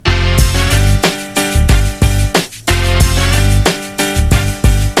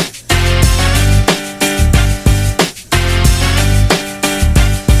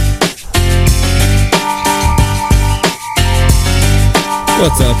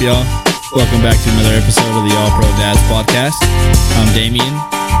What's up, y'all? Welcome back to another episode of the All Pro Dads Podcast. I'm Damien.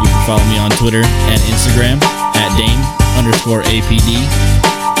 You can follow me on Twitter and Instagram at Dame_APD.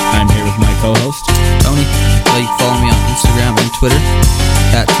 I'm here with my co-host, Tony. You can follow me on Instagram and Twitter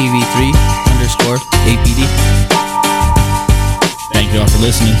at TV3_APD. Thank you all for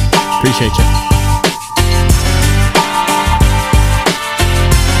listening. Appreciate you.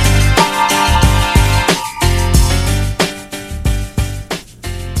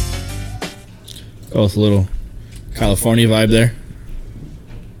 Oh, it's a little California vibe there.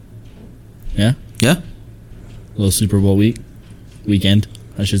 Yeah? Yeah. A little Super Bowl weekend,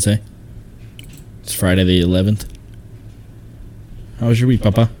 I should say. It's Friday the 11th. How was your week,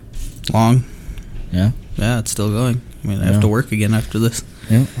 Papa? Long. Yeah? Yeah, it's still going. I mean, I have to work again after this.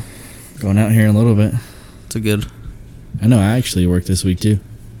 Yeah. Going out here in a little bit. It's a good... I know, I actually worked this week, too.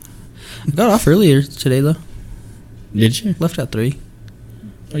 I got off earlier today, though. Did you? Left at 3.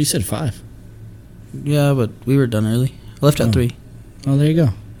 Oh, you said 5. Yeah, but we were done early. I left at 3. Oh, there you go.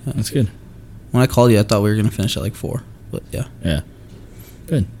 Yeah. That's good. When I called you, I thought we were going to finish at like 4. But yeah. Yeah.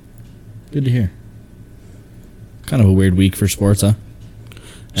 Good. Good to hear. Kind of a weird week for sports, huh?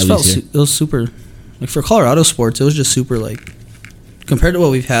 It was super... Like, for Colorado sports, it was just super, like... Compared to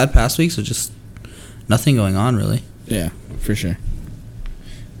what we've had past weeks, it was just nothing going on, really. Yeah, for sure.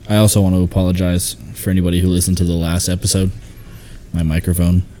 I also want to apologize for anybody who listened to the last episode. My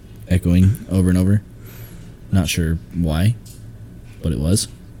microphone echoing over and over. Not sure why, but it was.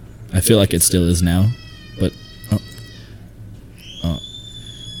 I feel like it still is now, but...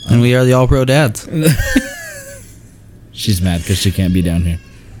 And we are the All-Pro Dads. She's mad because she can't be down here.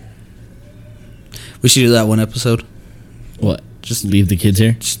 We should do that one episode. What? Just leave the kids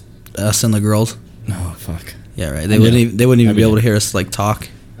here? Just us and the girls. Oh, fuck. Yeah, right. They wouldn't even be able to hear us, like, talk.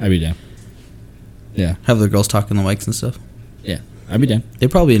 I'd be down. Yeah. Have the girls talk in the mics and stuff. Yeah, I'd be down. They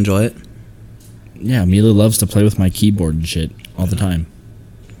probably enjoy it. Yeah, Mila loves to play with my keyboard and shit all the time.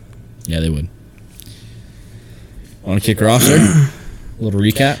 Yeah, they would. Want to kick her off, sir? A little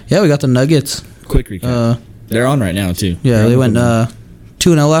recap? Yeah, we got the Nuggets. Quick recap. They're on right now, too. Yeah, they went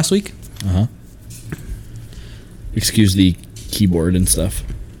 2-0 last week. Uh-huh. Excuse the keyboard and stuff.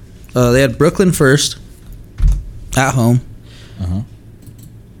 They had Brooklyn first at home. Uh-huh.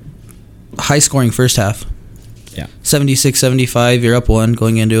 High-scoring first half. Yeah. 76-75, you're up 1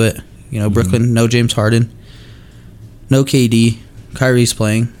 going into it. You know, Brooklyn, no James Harden. No KD. Kyrie's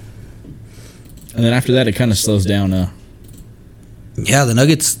playing. And then after that, it kind of slows down. Yeah, the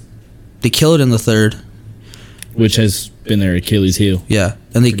Nuggets, they kill it in the third. Which has been their Achilles heel. Yeah,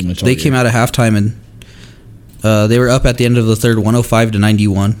 and they came out at halftime, and they were up at the end of the third,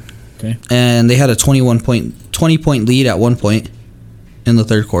 105-91. Okay. And they had a 20-point lead at one point in the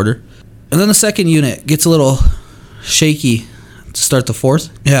third quarter. And then the second unit gets a little shaky to start the fourth.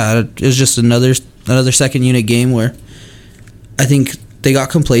 Yeah, it was just another second unit game where I think they got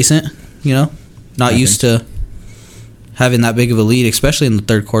complacent, you know, not used to having that big of a lead, especially in the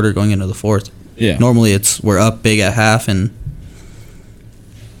third quarter going into the fourth. Yeah. Normally we're up big at half and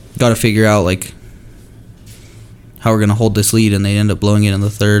got to figure out like how we're going to hold this lead, and they end up blowing it in the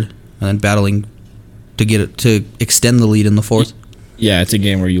third and then battling to get it to extend the lead in the fourth. Yeah, it's a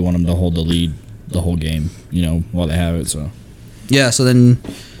game where you want them to hold the lead the whole game, you know, while they have it. So yeah, so then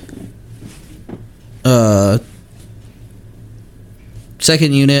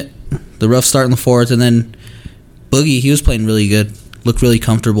second unit, the rough start in the fourth, and then Boogie, he was playing really good, looked really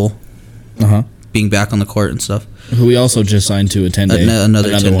comfortable. Being back on the court and stuff. Who we also just signed to a 10-day.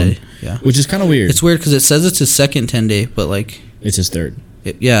 Another 10-day, one, yeah. Which is kind of weird. It's weird because it says it's his second 10-day, but like... It's his third.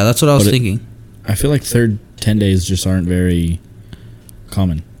 Yeah, that's what I was thinking. I feel like third 10 days just aren't very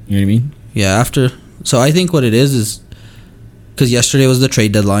common. You know what I mean? Yeah, So I think what it is because yesterday was the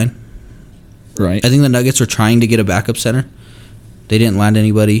trade deadline. Right. I think the Nuggets were trying to get a backup center. They didn't land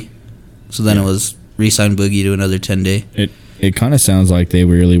anybody. So then it was re-sign Boogie to another 10-day. It kind of sounds like they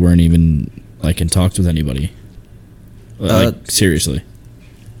really weren't even like in talks with anybody. Like, seriously.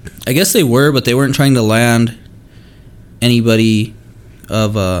 I guess they were, but they weren't trying to land anybody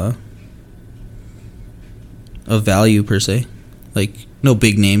of value per se. Like no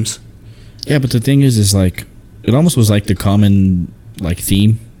big names. Yeah, but the thing is like it almost was like the common like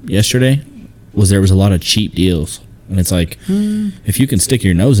theme yesterday was there was a lot of cheap deals. And it's like if you can stick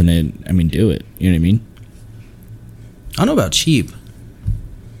your nose in it, I mean do it. You know what I mean? I don't know about cheap.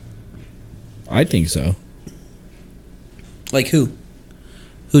 I think so. Like who?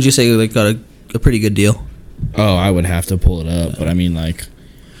 Who'd you say like got a pretty good deal? Oh, I would have to pull it up, but I mean like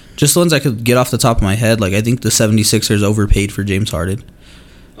just the ones I could get off the top of my head. Like I think the 76ers overpaid for James Harden.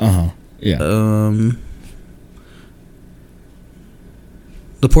 Yeah.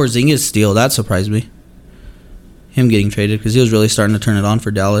 The Porzingis deal, that surprised me. Him getting traded because he was really starting to turn it on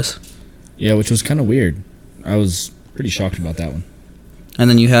for Dallas. Yeah, which was kind of weird. I was pretty shocked about that one. And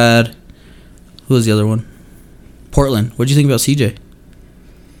then you had, who was the other one? Portland. What did you think about CJ?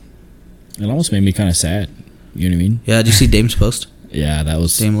 It almost made me kind of sad. You know what I mean? Yeah, did you see Dame's post? Yeah, that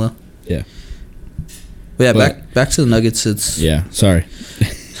was... Dame Low? Yeah. But yeah, back to the Nuggets. It's Yeah, sorry.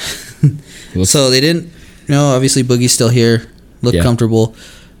 So they didn't, obviously Boogie's still here, looked comfortable.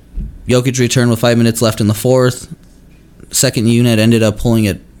 Jokic returned with 5 minutes left in the fourth. Second unit ended up pulling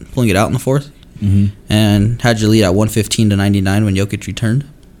it out in the fourth, and had your lead at 115-99 when Jokic returned.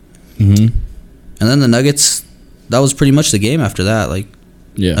 And then the Nuggets, that was pretty much the game after that.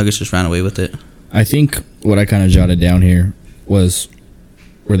 Nuggets just ran away with it. I think what I kind of jotted down here was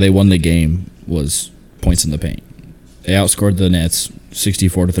where they won the game was points in the paint. They outscored the Nets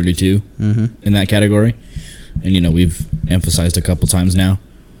 64-32 in that category. And, we've emphasized a couple times now,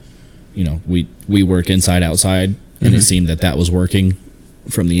 we work inside, outside, and it seemed that was working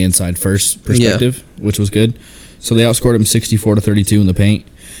from the inside first perspective, which was good. So they outscored them 64-32 in the paint.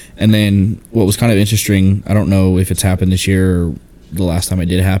 And then what was kind of interesting, I don't know if it's happened this year or the last time it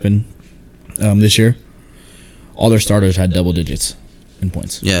did happen this year, all their starters had double digits in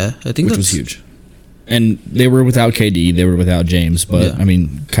points. Yeah, I think which was huge. And they were without KD, they were without James, but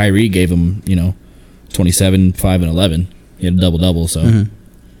Kyrie gave them, 27, 5, and 11. He had a double-double, so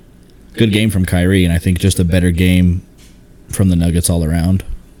good game from Kyrie, and I think just a better game from the Nuggets all around.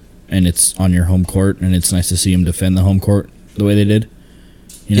 And it's on your home court, and it's nice to see him defend the home court the way they did.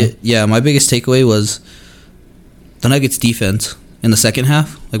 Yeah, my biggest takeaway was the Nuggets' defense in the second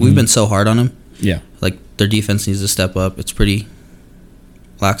half. We've been so hard on them. Yeah. Their defense needs to step up. It's pretty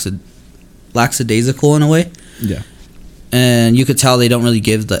lackadaisical in a way. Yeah. And you could tell they don't really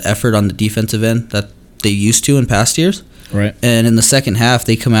give the effort on the defensive end that they used to in past years. Right. And in the second half,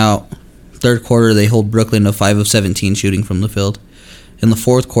 they come out, third quarter, they hold Brooklyn to 5 of 17 shooting from the field. In the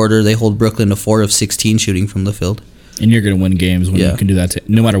fourth quarter, they hold Brooklyn to 4 of 16 shooting from the field. And you're going to win games when you can do that,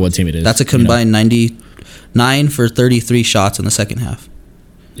 no matter what team it is. That's a combined 99 for 33 shots in the second half.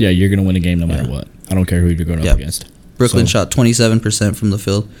 Yeah, you're going to win a game no matter what. I don't care who you're going up against. Brooklyn shot 27% from the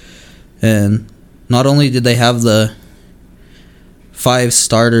field. And not only did they have the 5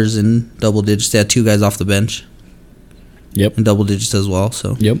 starters in double digits, they had 2 guys off the bench. Yep. In double digits as well.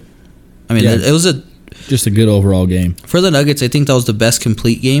 So Yep. I mean, it was just a good overall game. For the Nuggets, I think that was the best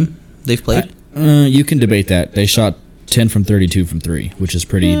complete game they've played. You can debate that. They shot 10 from 32 from 3, which is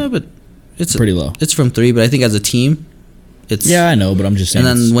pretty but it's pretty low. It's from 3, but I think as a team, it's... Yeah, I know, but I'm just saying.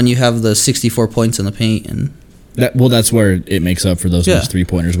 And then when you have the 64 points in the paint and... that's where it makes up for those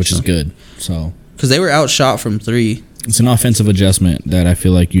three-pointers, which is good. So because they were outshot from 3. It's an offensive adjustment that I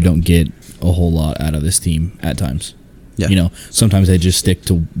feel like you don't get a whole lot out of this team at times. Yeah. Sometimes they just stick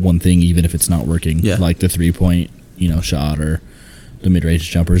to one thing even if it's not working. Yeah. Like the 3-point, shot or the mid-range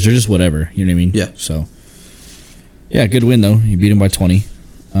jumpers or just whatever. You know what I mean? Yeah. So, yeah, good win, though. You beat them by 20.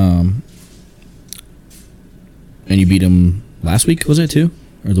 And you beat them last week, was it, too?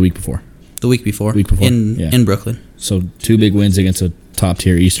 Or the week before? The week before. In Brooklyn. So 2 big wins against a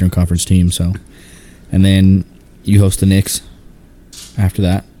top-tier Eastern Conference team. So, and then you host the Knicks after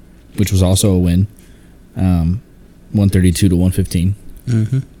that, which was also a win. 132-115.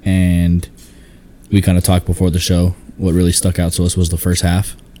 And we kind of talked before the show. What really stuck out to us was the first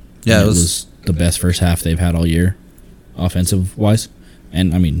half. Yeah, it was the best first half they've had all year, offensive-wise.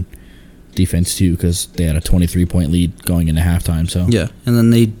 And, I mean, defense, too, because they had a 23-point lead going into halftime. So yeah, and then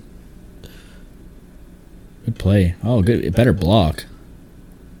they... Good play. Oh, good. Better block.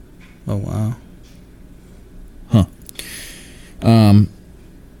 Oh, wow. Huh.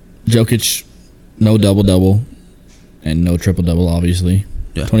 Jokic, no double-double. And no triple-double, obviously.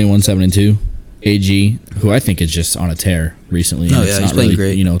 Yeah. 21, 7, and 2. AG, who I think is just on a tear recently. Oh, yeah, he's playing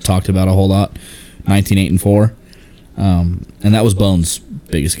great. Talked about a whole lot. 19, 8, and 4. And that was Bones'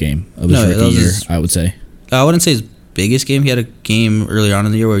 biggest game of his rookie year, I would say. I wouldn't say his biggest game. He had a game earlier on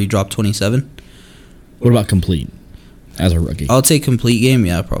in the year where he dropped 27. What about complete as a rookie? I would say complete game,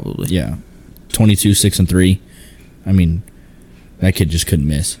 yeah, probably. Yeah. 22, 6, and 3. I mean, that kid just couldn't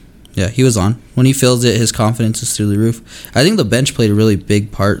miss. Yeah, he was on. When he feels it, his confidence is through the roof. I think the bench played a really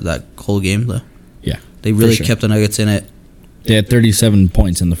big part that whole game, though. Yeah. They really kept the Nuggets in it. They had 37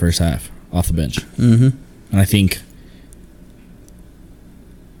 points in the first half off the bench. And I think...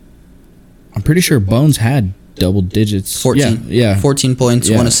 I'm pretty sure Bones had double digits. 14. Yeah. 14 points,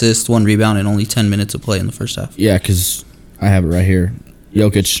 1 assist, 1 rebound, and only 10 minutes of play in the first half. Yeah, because I have it right here.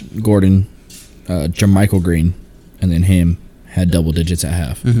 Jokic, Gordon, Jermichael Green, and then him had double digits at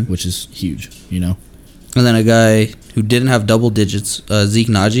half, which is huge, And then a guy who didn't have double digits, Zeke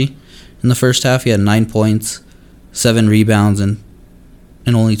Naji. In the first half, he had 9 points, 7 rebounds, and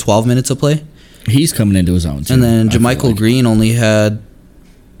only 12 minutes of play. He's coming into his own, too. And then JaMychal Green only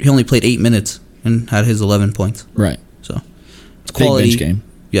played 8 minutes and had his 11 points. Right. So, it's quality. Big bench game.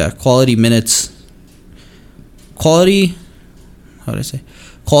 Yeah, quality minutes. Quality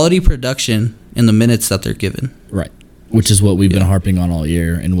production in the minutes that they're given. Right. Which is what we've been harping on all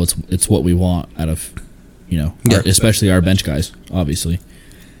year, and it's what we want out of, especially our bench guys, obviously.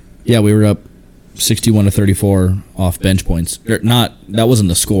 Yeah, we were up 61-34 off bench points. That wasn't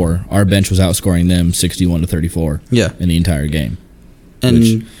the score. Our bench was outscoring them 61-34 in the entire game. And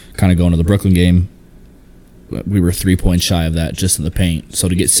which, kind of going to the Brooklyn game, we were 3 points shy of that just in the paint. So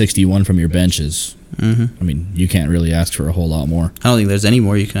to get 61 from your bench is, I mean, you can't really ask for a whole lot more. I don't think there's any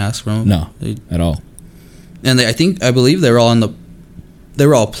more you can ask from them. No, at all. And I believe they were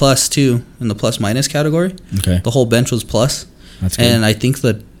all plus too in the plus minus category. Okay. The whole bench was plus. That's good. And I think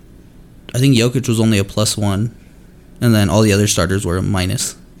Jokic was only a +1, and then all the other starters were a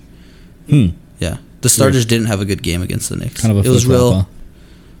minus. Yeah, the starters didn't have a good game against the Knicks. Kind of a it was real. Huh?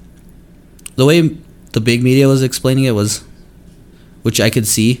 The way the big media was explaining it was, which I could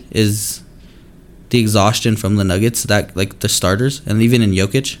see, is the exhaustion from the Nuggets, that like the starters, and even in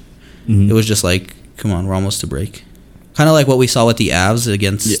Jokic, it was just like, come on, we're almost to break. Kind of like what we saw with the Avs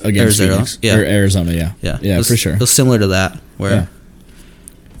against Arizona. Phoenix. Yeah. Or Arizona, yeah, for sure. It was similar to that, where,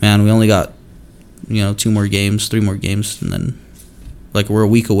 man, we only got 2 more games, 3 more games, and then like we're a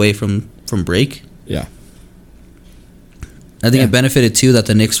week away from break. Yeah. I think it benefited too that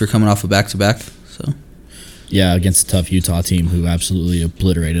the Knicks were coming off a back-to-back. So. Yeah, against a tough Utah team who absolutely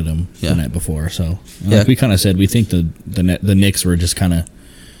obliterated them the night before. So, like we kind of said, we think the Knicks were just kind of,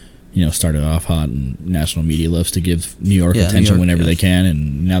 started off hot, and national media loves to give New York attention whenever they can,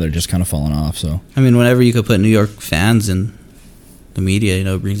 and now they're just kind of falling off. So, I mean, whenever you could put New York fans in the media,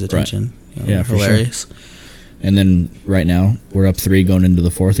 it brings attention. Right. Yeah, for hilarious. Sure. And then right now we're up 3 going into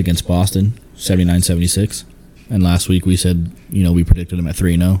the fourth against Boston, 79-76. And last week we said, we predicted them at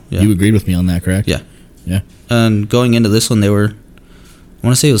 3-0. Yeah. You agreed with me on that, correct? Yeah. Yeah. And going into this one, they were, I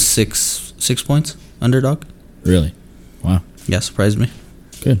want to say it was 6 points underdog. Really? Wow. Yeah, surprised me.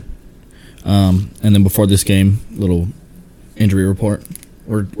 Good. And then before this game, little injury report.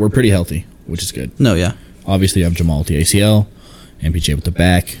 We're pretty healthy, which is good. No, yeah. Obviously, you have Jamal with the ACL, MPJ with the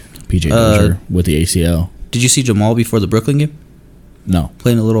back, PJ Dozier with the ACL. Did you see Jamal before the Brooklyn game? No.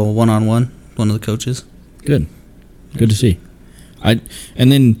 Playing a little one-on-one, one of the coaches. Good. Good to see. And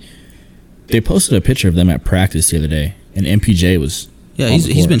then they posted a picture of them at practice the other day, and MPJ was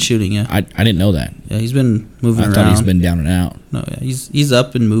he's been shooting, yeah. I didn't know that. Yeah, he's been moving around. I thought he's been down and out. No, yeah, he's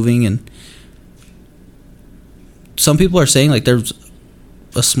up and moving, and some people are saying like there's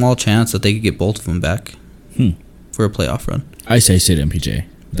a small chance that they could get both of them back for a playoff run. I say sit MPJ.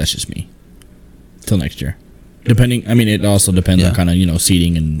 That's just me. Till next year. Depending, I mean, it also depends on kind of,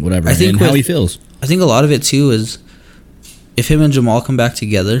 seeding and whatever, and how he feels. I think a lot of it, too, is if him and Jamal come back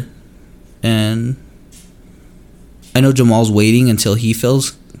together, and I know Jamal's waiting until he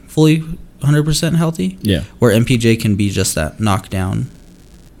feels fully 100% healthy. Yeah. Where MPJ can be just that knockdown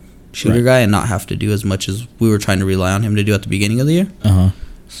shooter guy and not have to do as much as we were trying to rely on him to do at the beginning of the year.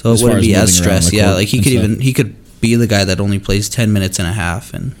 So it wouldn't be as stressed. Yeah, like he could be the guy that only plays 10 minutes and a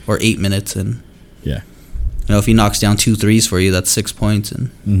half or 8 minutes, and if he knocks down 2 threes for you, that's 6 points,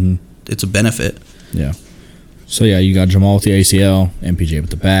 and it's a benefit. Yeah. So you got Jamal with the ACL, MPJ with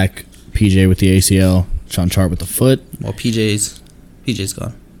the back, PJ with the ACL, Sean Chart with the foot. Well, PJ's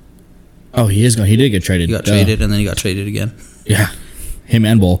gone. Oh, he is gone. He did get traded. He got traded, and then he got traded again. Yeah. Him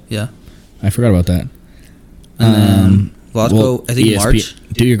and Bull. Yeah. I forgot about that. And then Vlatko, I think ESPN, March.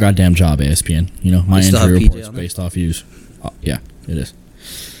 Do your goddamn job, ESPN. My injury report's based off views. Yeah, it is.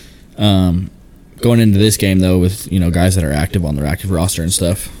 Going into this game, though, with guys that are active on their active roster and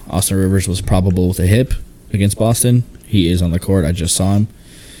stuff, Austin Rivers was probable with a hip against Boston. He is on the court. I just saw him.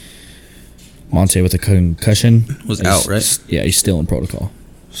 Monte with a concussion. Was out, right? Yeah, he's still in protocol.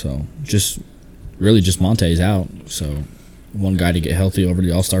 So, just Monte's out. So, one guy to get healthy over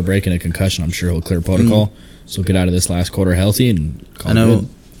the All-Star break and a concussion, I'm sure he'll clear protocol. So, get out of this last quarter healthy and call it good.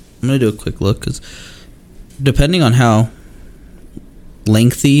 I'm going to do a quick look, because depending on how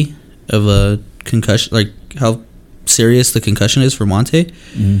lengthy of a concussion, like how serious the concussion is for Monte,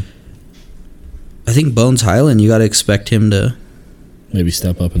 I think Bones Highland, you got to expect him to maybe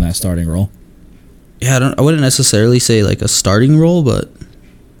step up in that starting role. Yeah, I wouldn't necessarily say like a starting role, but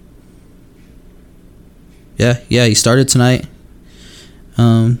yeah, he started tonight.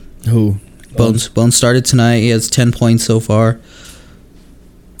 Who? Bones started tonight. He has 10 points so far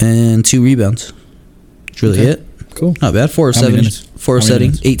and 2 rebounds. That's really it. Cool. Not bad. 4 of How many 7. minutes? 4 of How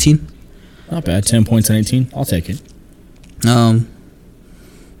many 7. 18. Not bad. 10 points and 18. I'll take it.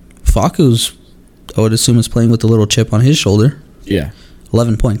 Faku's, I would assume, is playing with a little chip on his shoulder. Yeah.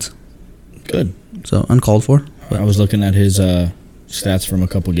 11 points. Good. So uncalled for. But I was looking at his stats from a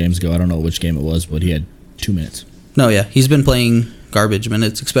couple games ago. I don't know which game it was, but he had 2 minutes. no, yeah, he's been playing garbage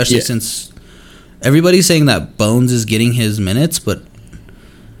minutes, especially Yeah. since everybody's saying that Bones is getting his minutes, but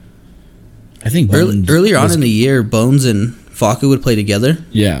I think Bones earlier on was- in the year, Bones and Faku would play together,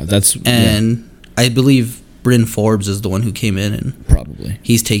 Yeah, that's and I believe Bryn Forbes is the one who came in, and probably.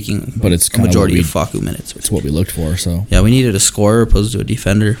 he's taking But it's a kinda majority what of Faku minutes. It's what we looked for. So Yeah, we needed a scorer opposed to a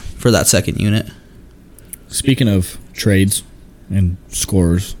defender for that second unit. speaking of trades and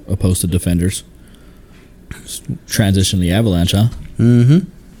scorers opposed to defenders, transition to the Avalanche, huh? Mm-hmm.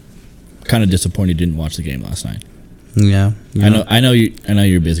 Kind of disappointed you didn't watch the game last night. Yeah. I know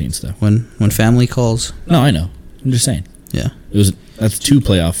you're busy and stuff. When family calls, No, I know. I'm just saying. yeah. That's 2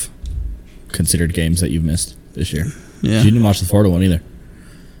 playoff considered games that you've missed this year. Yeah. You didn't watch the Florida one either.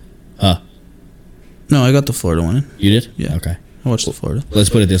 Huh? No, I got the Florida one in. You did? Yeah. Okay. I watched the Florida. Let's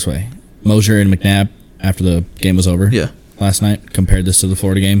put it this way: Mosier and McNabb, after the game was over, Yeah. last night, compared this to the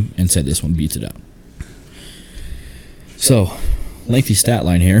Florida game and said this one beats it out. So, lengthy stat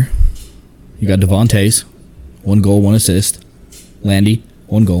line here. You got Devontae's, 1 goal, 1 assist. Landy,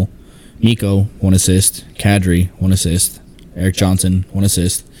 1 goal. Nico, 1 assist. Kadri, 1 assist. Eric Johnson, 1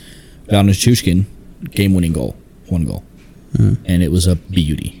 assist. Valnish Chushkin, game-winning goal, 1 goal. And it was a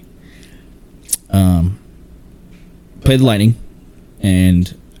beauty. Played the Lightning,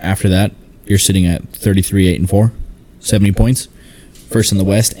 and after that, you're sitting at 33-8-4, 70 points. First in the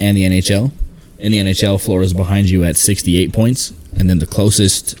West and the NHL. In the NHL, Florida's behind you at 68 points, and then the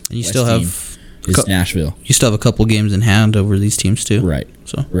closest And you West still team have is Nashville. you still have a couple games in hand over these teams too. Right.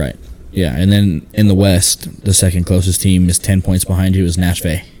 So Right. Yeah, and then in the West, the second closest team is 10 points behind you is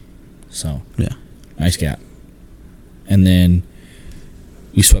Nashville. So, yeah. nice gap. And then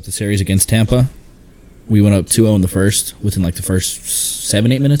we swept the series against Tampa. We went up 2-0 in the first, within like the first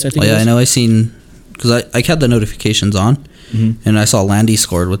 7-8 minutes, I think. Oh, it yeah, was. I know. I seen because I had the notifications on, and I saw Landy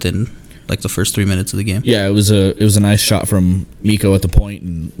scored within like the first 3 minutes of the game. Yeah, it was a nice shot from Mikko at the point,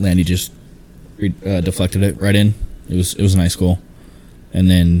 and Landy just deflected it right in. It was a nice goal. And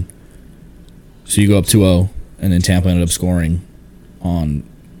then, so you go up 2-0, and then Tampa ended up scoring on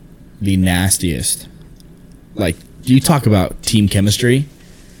the nastiest. Like, you talk about team chemistry.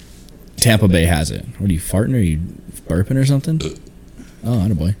 Tampa Bay has it. What are you, farting? Or are you burping or something? Oh,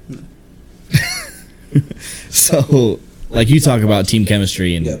 attaboy. So, like, you talk about team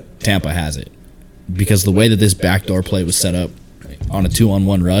chemistry, and Tampa has it. Because the way that this backdoor play was set up on a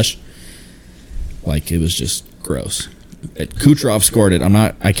 2-on-1 rush, like, it was just gross. Kucherov scored it.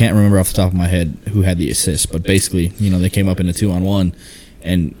 I can't remember off the top of my head who had the assist, but basically, they came up in a 2-on-1,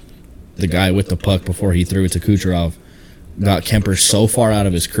 and the guy with the puck before he threw it to Kucherov got Kemper so far out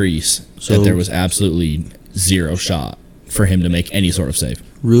of his crease that there was absolutely zero shot for him to make any sort of save.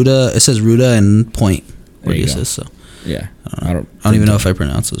 Ruda, it says Ruda and Point where There he you go. assists. So Yeah, I don't even know if I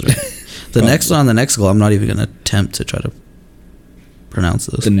pronounce those right. The next one on the next goal, I'm not even gonna attempt to try to pronounce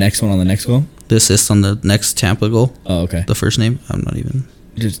this. The next one on the next goal. The assist on the next Tampa goal, Oh, okay. the first name, I'm not even.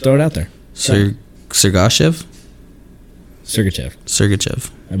 Just throw it out there. Sergachev,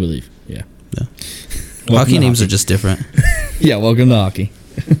 Sergachev, I believe. Yeah. Yeah. Welcome Hockey to names hockey. are just different. Yeah, welcome to hockey.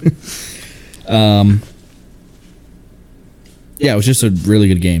 Yeah, it was just a really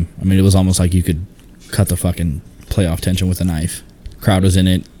good game. I mean, it was almost like you could cut the fucking playoff tension with a knife. Crowd was in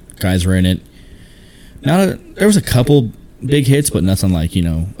it. Guys were in it. There was a couple big hits, but nothing like,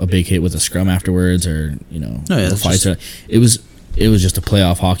 a big hit with a scrum afterwards or, it's fights. just- It was just a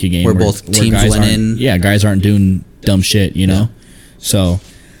playoff hockey game Where both teams guys went aren't- in. Yeah, guys aren't doing dumb shit, Yeah. So,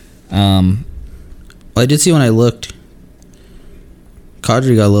 I did see when I looked,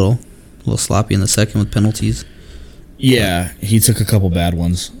 Kadri got a little sloppy in the second with penalties. yeah, he took a couple bad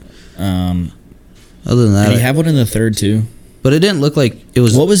ones. Other than that, Did he have one in the third too? but it didn't look like it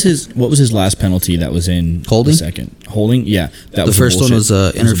was. What was his last penalty that was in Holding? the second? Holding? Yeah. That The was first a one bullshit- was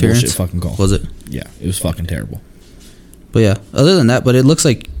it a interference? bullshit fucking call. Was it? Yeah, it was fucking terrible. But yeah, other than that, but it looks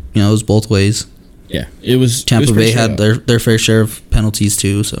like it was both ways. Yeah, it was. Tampa it was Bay pretty had straight up. their fair share of penalties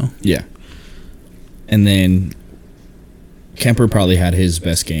too. So Yeah. And then Kemper probably had his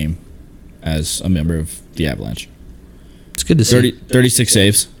best game as a member of the Avalanche. it's good to see. 36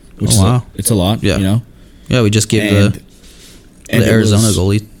 saves. Which Oh, wow. It's a lot, Yeah. Yeah, we just gave And the it Arizona was-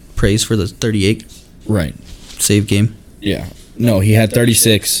 goalie praise for the 38 Right. save game. Yeah. No, he had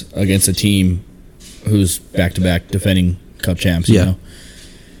 36 against a team who's back-to-back defending Cup champs, you Yeah. know.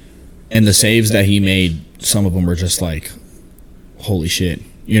 And the saves that he made some of them were just like, holy shit.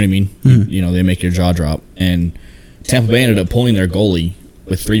 You know what I mean? You know, they make your jaw drop. And Tampa Bay ended up pulling their goalie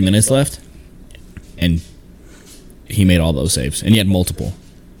with 3 minutes left, and he made all those saves. And he had multiple.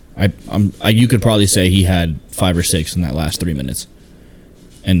 You could probably say he had 5 or 6 in that last 3 minutes.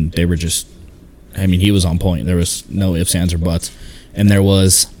 And they were just, I mean, he was on point. There was no ifs, ands, or buts. And there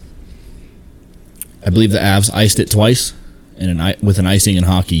was, I believe the Avs iced it twice. And with an icing in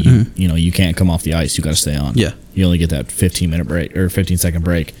hockey, you know, you can't come off the ice. You got to stay on. Yeah. You only get that 15-minute break or 15-second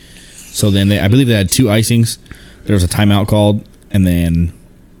break. So then I believe they had 2 icings. There was a timeout called, and then,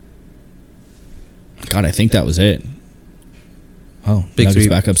 God, I think that was it. Oh, Big Nuggets 3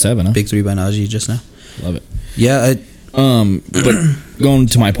 back up 7, huh? Big 3 by Najee just now. Love it. Yeah. But going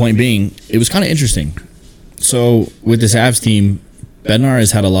to my point being, it was kind of interesting. So with this Avs team, Bednar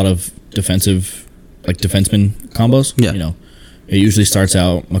has had a lot of defenseman combos. Yeah. You know, it usually starts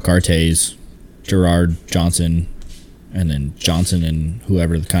out McCarthy's, Gerard, Johnson, and then Johnson and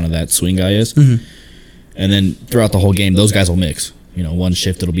whoever kind of that swing guy is. Mm-hmm. And then throughout the whole game, those guys will mix. You know, one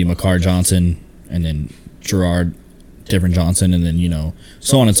shift it'll be McCarr, Johnson, and then Gerard, different Johnson, and then, you know,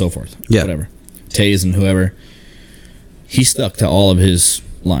 so on and so forth. Yeah. Whatever. Tays and whoever. He stuck to all of his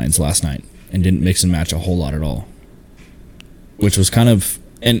lines last night and didn't mix and match a whole lot at all. Which was kind of...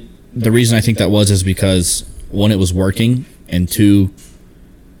 And the reason I think that was is because, one, it was working, and two,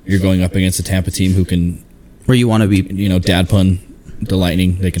 you're going up against a Tampa team who can... Where you want to be... You know, dad pun the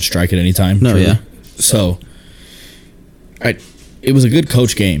Lightning. They can strike at any time. No, truly. yeah. So, it was a good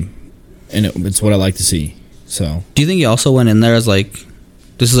coach game, and it's what I like to see. So, Do you think he also went in there as like,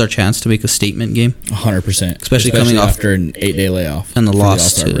 this is our chance to make a statement game? 100%. Especially coming off- after an 8-day layoff. And the for loss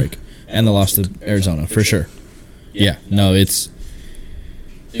All-Star to- break. And the loss to Arizona, for sure. Yeah. No, it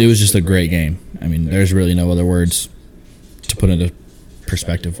was just a great game. I mean, there's really no other words to put into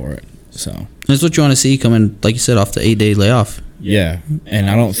perspective for it. So, That's what you want to see coming, like you said, off the 8-day layoff. yeah. And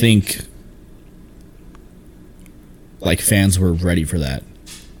I don't think fans were ready for that,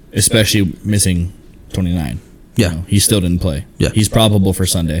 especially missing 29. Yeah. You know, he still didn't play. Yeah. He's probable for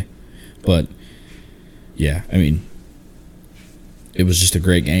Sunday, but yeah, I mean, it was just a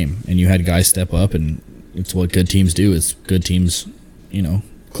great game, and you had guys step up, and it's what good teams do. Is good teams, you know,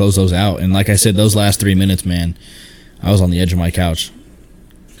 close those out. And like I said, those last 3 minutes, man, I was on the edge of my couch.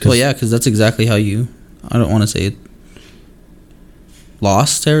 Well, yeah, because that's exactly how you... I don't want to say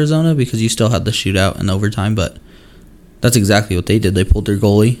lost to Arizona because you still had the shootout and overtime, but that's exactly what they did. They pulled their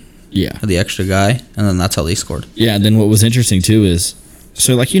goalie, Yeah. the extra guy, and then that's how they scored. Yeah, and then what was interesting, too, is...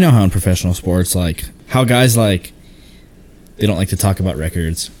 So, like, you know how in professional sports, like, how guys, like, they don't like to talk about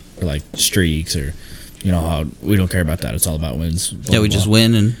records or, like, streaks or, you know, how we don't care about that. It's all about wins. Blah, Yeah, we blah, just blah.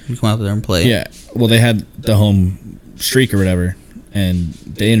 win and we come out there and play. Yeah. Well, they had the home streak or whatever, and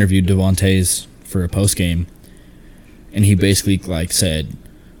they interviewed Devontae's for a post-game, and he basically, like, said,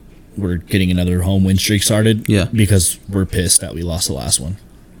 we're getting another home win streak started. Yeah. Because we're pissed that we lost the last one.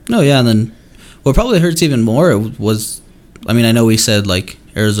 No, yeah, and then what probably hurts even more was, I mean, I know we said, like,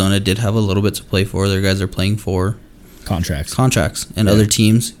 Arizona did have a little bit to play for. Their guys are playing for Contracts. and Yeah. other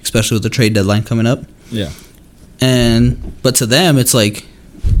teams, especially with the trade deadline coming up. Yeah. But to them, it's like,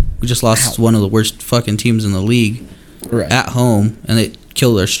 we just lost one of the worst fucking teams in the league Right. at home, and they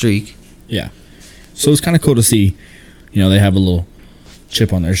killed their streak. Yeah. So it's kind of cool to see, you know, they have a little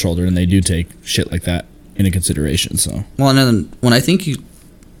chip on their shoulder, and they do take shit like that into consideration. So, Well, and then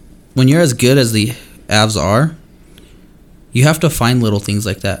when you're as good as the Avs are, you have to find little things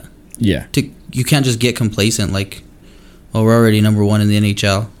like that. yeah. You can't just get complacent like, well, we're already number one in the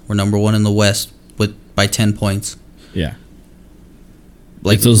NHL. We're number one in the West by 10 points. Yeah.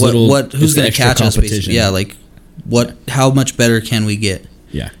 Like It's those who's little- going it's to the extra catch us? Basically? competition. Yeah, like how much better can we get?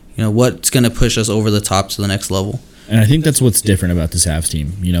 Yeah. You know, what's going to push us over the top to the next level? And I think that's what's different about this Avs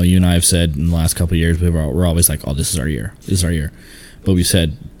team. You know, you and I have said in the last couple of years, we're always like, oh, this is our year. This is our year. But we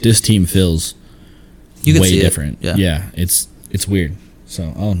said, this team feels You can way see it. different. Yeah. Yeah. It's weird.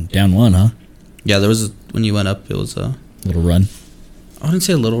 So, down one, huh? Yeah, there was when you went up, it was a Little run. I wouldn't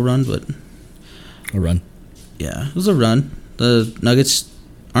say a little run, but A run. yeah, it was a run. The Nuggets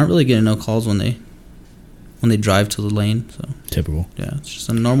aren't really getting no calls when they drive to the lane. So Typical. yeah, it's just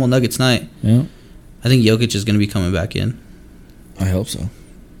a normal Nuggets night. Yeah. I think Jokic is going to be coming back in. I hope so.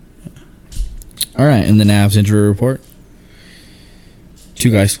 All right, and the Navs injury report.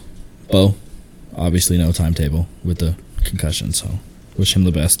 2 guys. Bo, obviously no timetable with the concussion, so wish him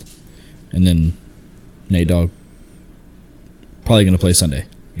the best. And then Nate Dogg, probably going to play Sunday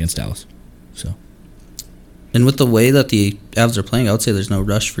against Dallas. So And with the way that the Avs are playing, I would say there's no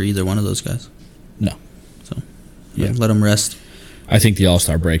rush for either one of those guys. no, So Yeah. let them rest. I think the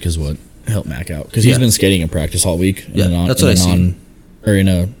All-Star break is what help Mac out because he's been skating in practice all week. That's what I seen. Or in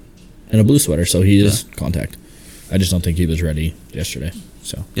a blue sweater, so he is contact. I just don't think he was ready yesterday.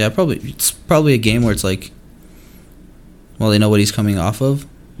 So yeah, it's probably a game where it's like, well, they know what he's coming off of.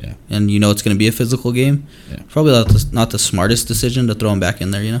 Yeah, and you know it's going to be a physical game. Yeah, probably not the smartest decision to throw him back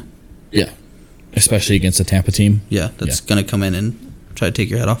in there. You know. Yeah, especially against a Tampa team. Yeah, that's going to come in and try to take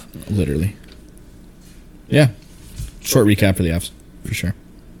your head off. Literally. Yeah. Short recap for the Avs, for sure.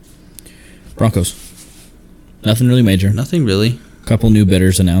 Broncos. Nothing really major. Nothing really. Couple new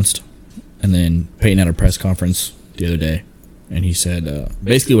bidders announced. And then Peyton had a press conference the other day. And he said,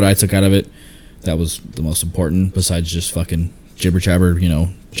 basically what I took out of it, that was the most important, besides just fucking jibber-jabber,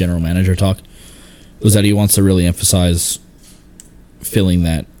 general manager talk, was that he wants to really emphasize filling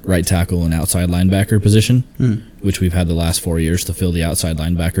that right tackle and outside linebacker position, which we've had the last 4 years to fill the outside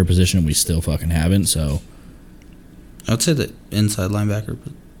linebacker position, and we still fucking haven't, so... I would say the inside linebacker,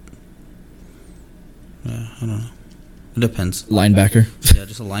 but... Yeah, I don't know. It depends. Linebacker? Yeah,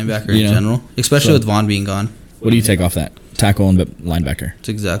 just a linebacker in general, especially with Vaughn being gone. What do you take off that? Tackle and linebacker? It's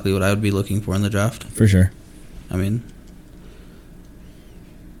exactly what I would be looking for in the draft. For sure. I mean...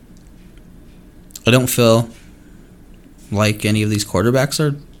 I don't feel like any of these quarterbacks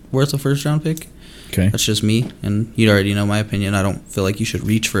are worth a first-round pick. Okay. That's just me, and you already know my opinion. I don't feel like you should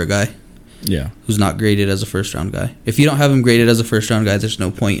reach for a guy who's not graded as a first-round guy. If you don't have him graded as a first-round guy, there's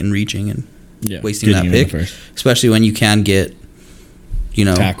no point in reaching and wasting that pick, especially when you can get,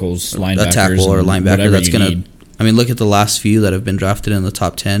 tackles, linebackers, a tackle or a linebacker that's going to... I mean, look at the last few that have been drafted in the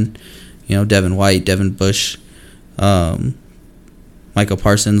top 10. Devin White, Devin Bush, Micah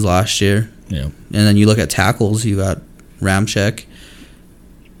Parsons last year. Yeah. And then you look at tackles, you got Ramczyk.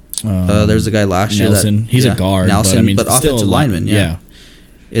 There's a guy last Nelson. year. He's a guard. Nelson, but offensive lineman, yeah.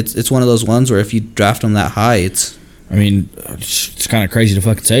 It's one of those ones where if you draft him that high, it's... I mean, it's kind of crazy to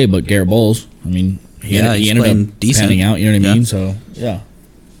fucking say, but Garrett Bowles, I mean, he ended up decent. panning out, you know what I mean? So, yeah.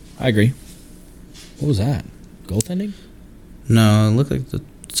 I agree. What was that? Goaltending? No, it looked like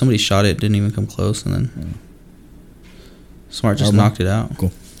somebody shot it, didn't even come close, and then Smart just knocked it out.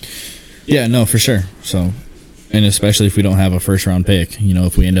 Cool. Yeah, no, for sure. So, and especially if we don't have a first-round pick,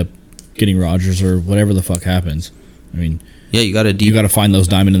 if we end up getting Rodgers or whatever the fuck happens. I mean, yeah, you got to find those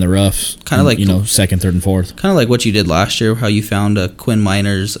diamond in the roughs. Kind of like second, third, and fourth. Kind of like what you did last year, how you found Quinn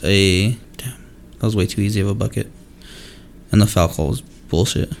Miners that was way too easy of a bucket, and the foul call was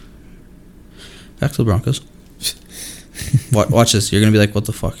bullshit. Back to the Broncos. Watch this. You're gonna be like, what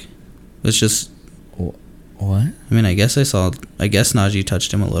the fuck? It's just what? I mean, I guess Najee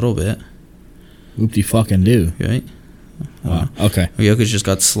touched him a little bit. Whoop-de fucking do. Right? Wow. Okay. Jokic just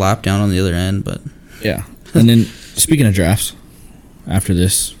got slapped down on the other end, but... Yeah. And then, speaking of drafts, after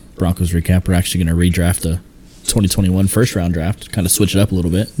this Broncos recap, we're actually going to redraft the 2021 first-round draft, kind of switch it up a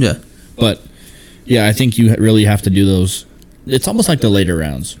little bit. Yeah. But, yeah, I think you really have to do those... It's almost like the later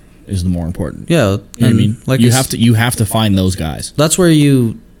rounds is the more important. Yeah. You know what I mean? Like you have to find those guys. That's where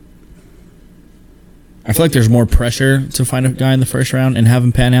you... I feel like there's more pressure to find a guy in the first round and have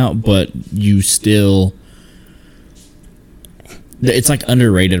him pan out, but you still... It's like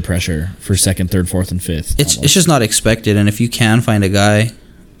underrated pressure for second, third, fourth, and fifth. It's just not expected, and if you can find a guy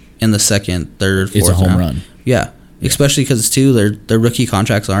in the second, third, fourth it's a home round, run. Yeah, especially because their rookie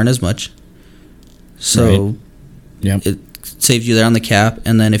contracts aren't as much. So it saves you there on the cap,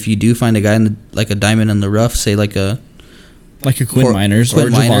 and then if you do find a guy in like a diamond in the rough, say like a Quinn Miners or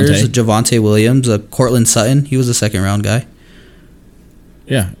Javonte Williams, a Cortland Sutton, he was a second round guy.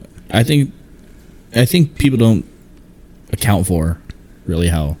 Yeah, I think people don't account for really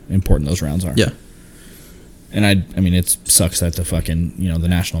how important those rounds are. Yeah. And I mean it sucks that the fucking the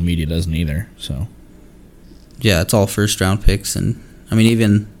national media doesn't either. So yeah, it's all first round picks, and I mean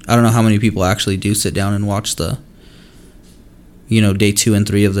even I don't know how many people actually do sit down and watch the day 2 and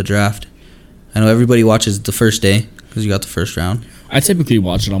 3 of the draft. I know everybody watches the first day because you got the first round. I typically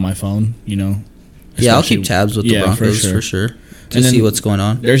watch it on my phone. Yeah, I'll keep tabs with the Broncos for sure to see what's going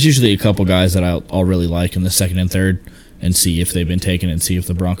on. There's usually a couple guys that I'll really like in the second and third, and see if they've been taken and see if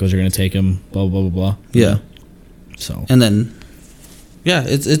the Broncos are going to take them, blah, blah, blah, blah. Yeah. So. And then, yeah,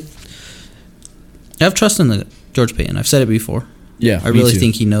 I have trust in the George Payton. I've said it before. Yeah, I really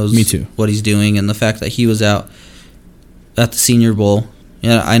think he knows what he's doing, and the fact that he was out at the Senior Bowl.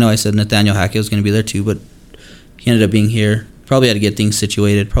 Yeah, I know I said Nathaniel Hackett was going to be there too, but he ended up being here. Probably had to get things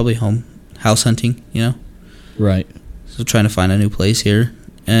situated. Probably house hunting, Right. So trying to find a new place here.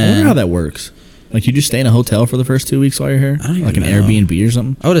 And I wonder how that works. Like, you just stay in a hotel for the first 2 weeks while you're here? I don't even like an know. Airbnb or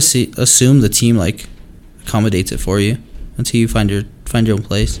something? I would assume the team, accommodates it for you until you find your own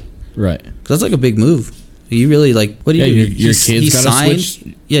place. Right. Because that's like a big move. You really like what do you do? Your kids gotta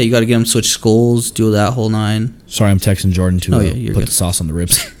switch. Yeah, you got to get them switch schools, do that whole 9. Sorry, I'm texting Jordan to you're put good. the sauce on the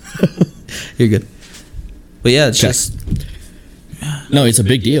ribs. You're good. But yeah, it's just no, it's a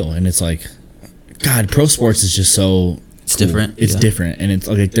big deal, and it's like, God, pro sports is just so it's different. It's different, and it's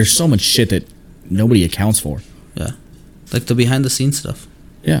like there's so much shit that nobody accounts for. Yeah, like the behind the scenes stuff.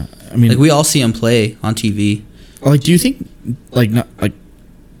 Yeah, I mean, like we all see him play on TV. Like, do you think not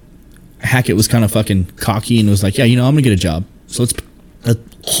Hackett was kind of fucking cocky and was like, yeah, I'm gonna get a job, so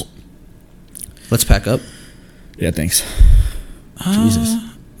let's pack up. Yeah, thanks. Jesus.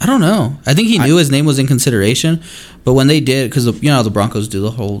 I don't know. I think he knew his name was in consideration, but when they did, because how the Broncos do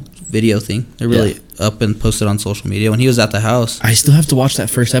the whole video thing, they're really up and posted on social media. When he was at the house, I still have to watch that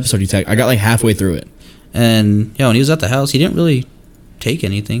first episode you tagged. I got like halfway through it, and when he was at the house, he didn't really take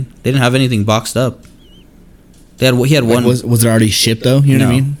anything. They didn't have anything boxed up. He had one. Was it already shipped though? You know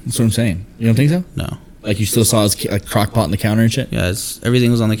what I mean? That's what I'm saying. You don't think so? No. Like you still saw his crock pot on the counter and shit? Yeah,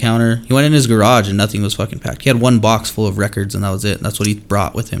 everything was on the counter. He went in his garage and nothing was fucking packed. He had one box full of records and that was it. That's what he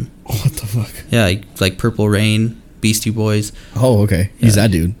brought with him. What the fuck? Yeah, like Purple Rain, Beastie Boys. Oh, okay. He's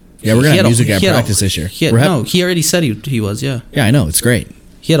that dude. Yeah, we're gonna have music at practice this year. He already said he was. Yeah. Yeah, I know. It's great.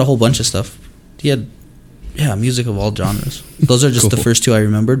 He had a whole bunch of stuff. He had, music of all genres. Those are just the first 2 I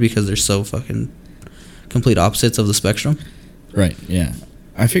remembered because they're so fucking complete opposites of the spectrum. Right. Yeah.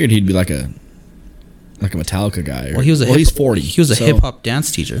 I figured he'd be like a Metallica guy. He's 40. He was a hip hop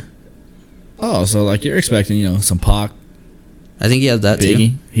dance teacher. Oh, so like you're expecting, some Pac. I think he had that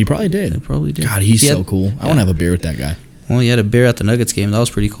Biggie. too. He probably did. He probably did. God, he's so cool. I want to have a beer with that guy. Well, he had a beer at the Nuggets game. That was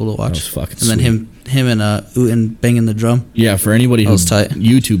pretty cool to watch. That was fucking sweet. And then him and Uten banging the drum. Yeah, for anybody who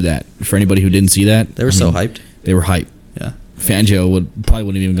YouTube that, for anybody who didn't see that, they were so hyped. They were hyped. Yeah. Fangio wouldn't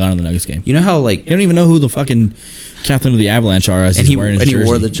have even gone to the Nuggets game. You know how like you don't even know who the fucking captain of the Avalanche are as he's wearing his jersey. He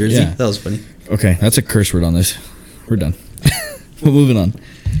wore the jersey. Yeah. That was funny. Okay, that's a curse word on this. We're done. We're moving on.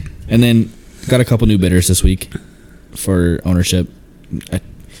 And then got a couple new bidders this week for ownership.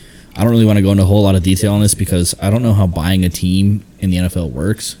 I don't really want to go into a whole lot of detail on this because I don't know how buying a team in the NFL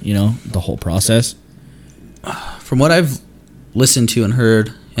works, the whole process. From what I've listened to and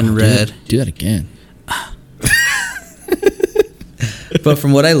heard and read. Do that again. But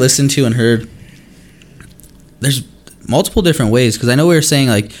from what I listened to and heard, there's multiple different ways. Because I know we were saying,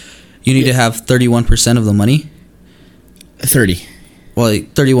 like, you need to have 31% of the money. 30. Well,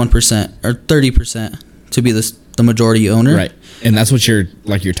 like 31% or 30% to be the majority owner. Right. And that's what your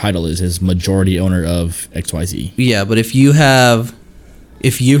title is majority owner of XYZ. Yeah, but if you have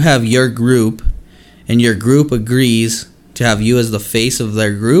your group and your group agrees to have you as the face of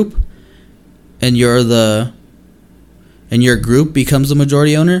their group and your group becomes the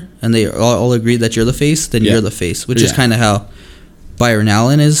majority owner and they all agree that you're the face, then you're the face, which is kind of how Byron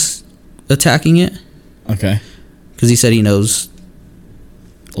Allen is attacking it. Okay. Because he said he knows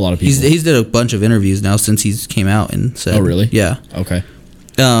a lot of people. He's did a bunch of interviews now since he's came out and said. Oh, really? Yeah. Okay.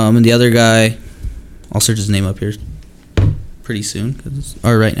 And the other guy, I'll search his name up here pretty soon,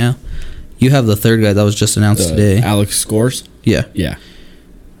 or right now. You have the third guy that was just announced today. Alex Scores? Yeah. Yeah.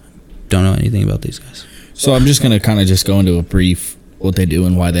 Don't know anything about these guys. So I'm just going to kind of just go into a brief what they do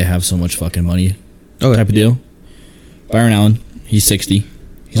and why they have so much fucking money type of deal. Byron Allen, he's 60.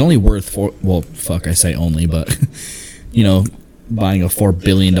 He's only worth I say only, but, buying a $4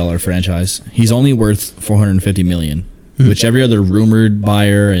 billion franchise. He's only worth $450 million, which every other rumored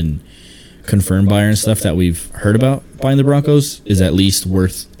buyer and confirmed buyer and stuff that we've heard about buying the Broncos is at least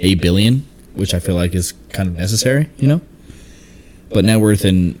worth $1 billion, which I feel like is kind of necessary, But net worth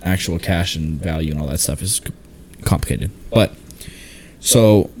and actual cash and value and all that stuff is complicated. But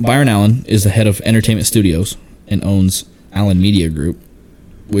so Byron Allen is the head of Entertainment Studios and owns Allen Media Group,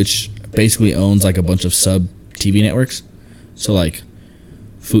 which basically owns like a bunch of sub TV networks. So like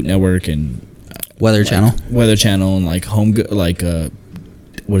Food Network and Weather Channel and like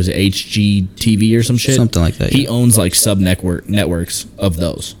what is it, HGTV or some shit, something like that. He owns like sub networks of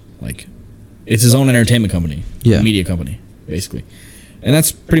those. Like it's his own entertainment company, media company, basically, and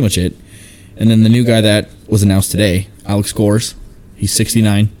that's pretty much it. And then the new guy that was announced today, Alex Gores, he's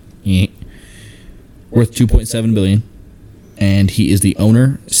 69, worth $2.7 billion, and he is the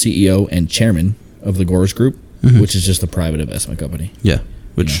owner, CEO, and chairman of the Gores Group. Which is just a private investment company. Yeah.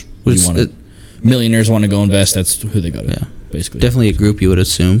 Millionaires want to go invest, that's who they go to. Yeah. Basically. Definitely a group you would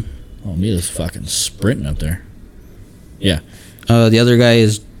assume. Oh, Mila's fucking sprinting up there. Yeah. The other guy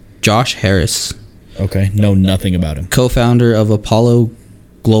is Josh Harris. Okay. Know nothing about him. Co-founder of Apollo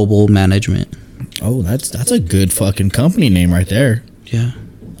Global Management. Oh, that's a good fucking company name right there. Yeah.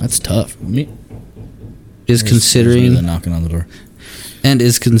 That's tough. Is considering the knocking on the door. And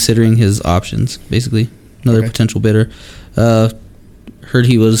is considering his options, basically. Another potential bidder. Heard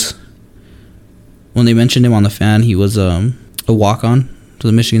he was, when they mentioned him on the fan, he was a walk-on to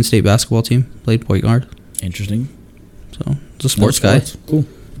the Michigan State basketball team. Played point guard. Interesting. So, it's a sports guy. Cool.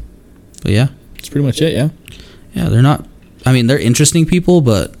 But yeah. That's pretty much it, yeah. Yeah, they're not, I mean, they're interesting people,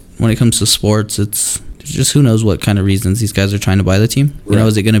 but when it comes to sports, it's just who knows what kind of reasons these guys are trying to buy the team. You know,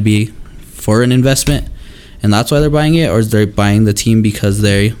 is it going to be for an investment, and that's why they're buying it, or is they buying the team because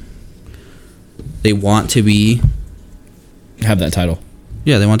they want to be... Have that title.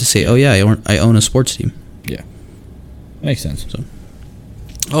 Yeah, they want to say, oh yeah, I own a sports team. Yeah. Makes sense. So.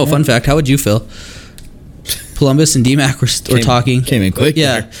 Oh, fun fact, how would you feel? Columbus and DMAC were talking. Came in quick.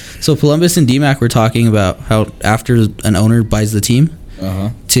 Yeah. So Columbus and DMAC were talking about how after an owner buys the team,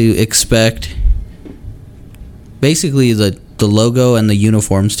 to expect basically the logo and the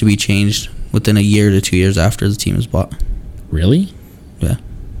uniforms to be changed within a year to 2 years after the team is bought. Really? Yeah.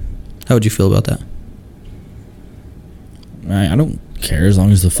 How would you feel about that? I don't care as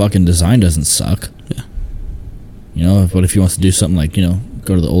long as the fucking design doesn't suck. Yeah. You know, what if he wants to do something like, you know,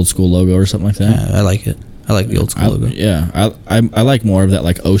 go to the old school logo or something like that? Yeah, I like it. I like the old school logo. Yeah, I like more of that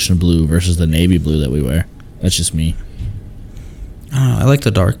like ocean blue versus the navy blue that we wear. That's just me. I don't know. I like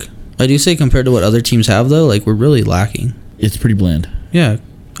the dark. I do say compared to what other teams have though, like we're really lacking. It's pretty bland. Yeah,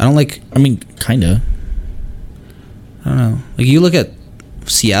 I don't like. I mean, kinda. I don't know. Like you look at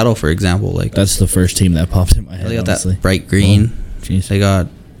Seattle for example. Like that's the first team that popped in my head. They got honestly. that bright green. Jeez. They got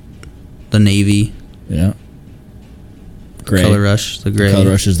the navy. Yeah. Gray. Color Rush. The gray. Color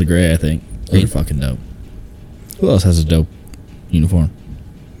Rush is the gray. I think. They're fucking dope. Who else has a dope uniform?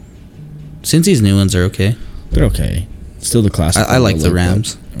 Cincy's new ones are okay. They're okay. Still the classic. I like the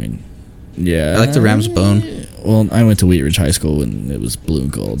Rams. I mean, yeah. I like the Rams bone. Well, I went to Wheat Ridge High School and it was blue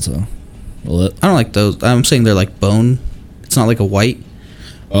and gold, so. Well, I don't like those. I'm saying they're like bone. It's not like a white.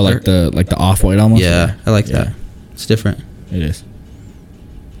 Oh, like the off-white almost? Yeah, I like that. It's different. It is.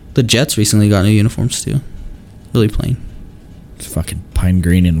 The Jets recently got new uniforms too. Really plain. It's fucking pine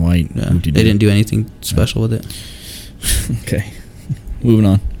green and white. Yeah. They didn't do anything special with it. Okay. Moving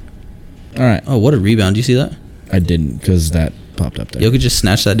on. All right. Oh, what a rebound. Do you see that? I didn't because that popped up there. Jokic just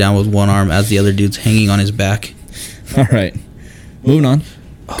snatched that down with one arm as the other dude's hanging on his back. All right. Moving on.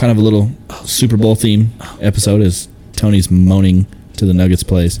 Kind of a little Super Bowl theme episode is Tony's moaning to the Nuggets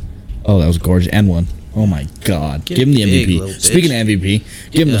plays. Oh, that was gorgeous. And one. Oh, my God. Give him the MVP. Speaking of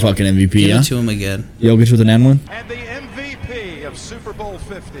MVP, give him the fucking MVP, Give it to him again. Jokic with an N1. And the MVP of Super Bowl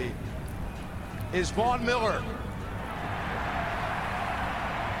 50 is Von Miller.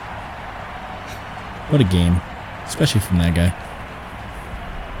 What a game. Especially from that guy.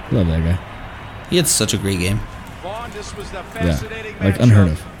 Love that guy. He had such a great game. Vaughn, this was the fascinating like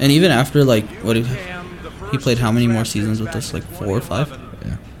unheard of. And even after like he played how many more seasons with us? Like 4 or 5?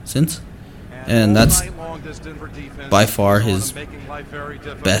 Yeah. Since? And that's by far his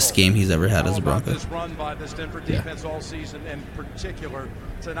best game he's ever had as a Bronco. Yeah. All season, in particular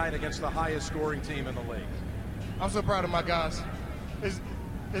tonight against the highest scoring team in the league. I'm so proud of my guys.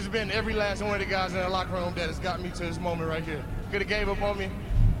 It's been every last one of the guys in the locker room that has got me to this moment right here. Could have gave up on me,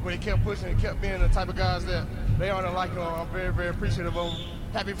 but they kept pushing and kept being the type of guys that they are in the locker room. I'm very, very appreciative of them.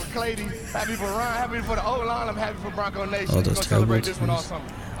 Happy for Clady, happy for Ryan, happy for the O-line. I'm happy for Bronco Nation. Oh, We're those going to celebrate this one all teams. summer.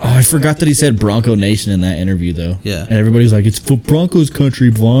 Oh, I forgot that he said Bronco Nation in that interview, though. Yeah. And everybody's like, it's for Broncos country,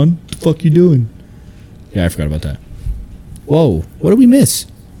 Vaughn. What the fuck you doing? Yeah, I forgot about that. Whoa. What did we miss?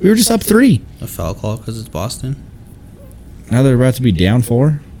 We were just up 3. A foul call because it's Boston. Now they're about to be down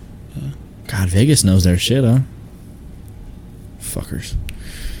 4? Yeah. God, Vegas knows their shit, huh? Fuckers.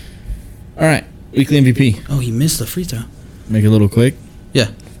 All right. Weekly MVP. Oh, he missed the free throw. Make it a little quick.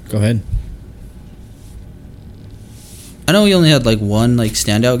 Yeah. Go ahead. I know he only had like one like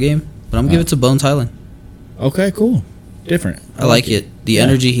standout game, but I'm gonna give it to Bones Highland. Okay, cool. Different. I like it. The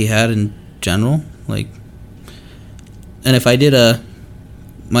energy he had in general, like. And if I did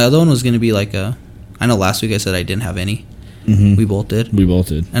my other one was gonna be like I know last week I said I didn't have any. Mm-hmm. We both did. We both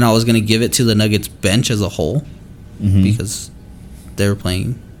did. And I was gonna give it to the Nuggets bench as a whole, because they were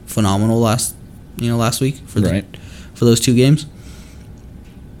playing phenomenal last week for those 2 games.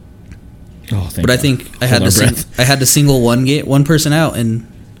 Oh, thank But I God. think I Hold our had to single one person out, and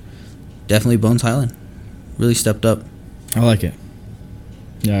definitely Bones Highland really stepped up. I like it.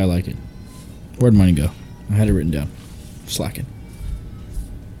 Yeah, I like it. Where'd mine go? I had it written down. Slacking.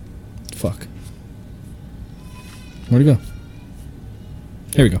 Fuck. Where'd it go?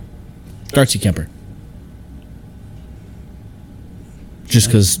 Here we go. Darcy Kemper. Just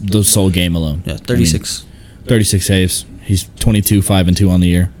because the sole game alone. Yeah, 36. 36 saves. He's 22, 5 and 2 on the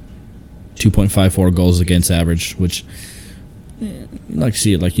year. 2.54 goals against average, which like to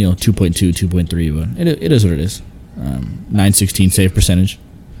see it like 2.2, 2.3, but it is what it is. 916 save percentage.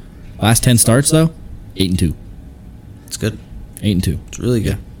 Last 10 starts though, 8-2. It's good. 8-2. It's really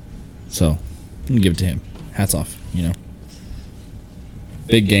good. So I'm gonna give it to him. Hats off.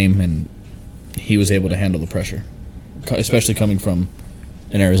 Big game, and he was able to handle the pressure, especially coming from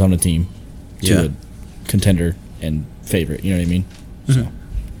an Arizona team to a contender and favorite. You know what I mean? Mm-hmm. So,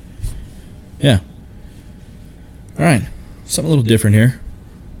 yeah. All right, something a little different here.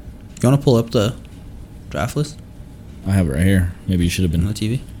 You want to pull up the draft list I have it right here. Maybe you should have on the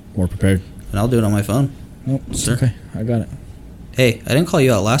been TV? more prepared. And I'll do it on my phone. Nope, it's Sure. okay. I got it. Hey, I didn't call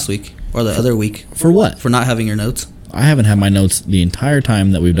you out last week or the other week For what? for not having your notes. I haven't had my notes the entire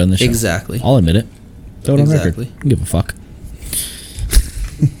time that we've done this show. Exactly. I'll admit it. Throw it on Exactly. record. I don't give a fuck.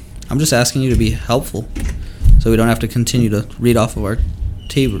 I'm just asking you to be helpful so we don't have to continue to read off of our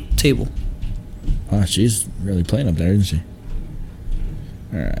table. Oh, she's really playing up there, isn't she?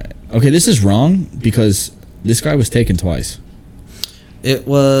 All right. Okay, this is wrong because this guy was taken twice. It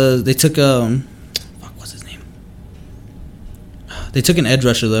was... They took... Fuck, what's his name? They took an edge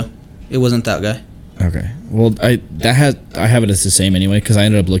rusher, though. It wasn't that guy. Okay. Well, I have it as the same anyway because I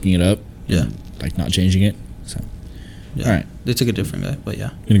ended up looking it up. Yeah. And, like not changing it. So. Yeah. All right. They took a different guy, but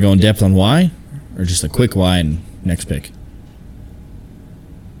yeah. Gonna go in depth on why, or just a quick why and next pick.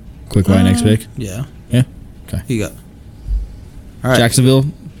 Quick why next pick. Yeah. Yeah. Okay. Who you got? All right. Jacksonville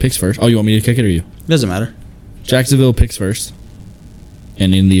picks first. Oh, you want me to kick it or you? Doesn't matter. Jacksonville picks first.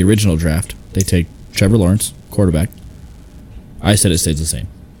 And in the original draft, they take Trevor Lawrence, quarterback. I said it stays the same.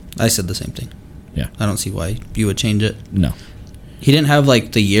 I said the same thing. Yeah. I don't see why you would change it. No. He didn't have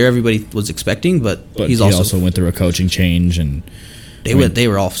like the year everybody was expecting, but he's he also also went through a coaching change and they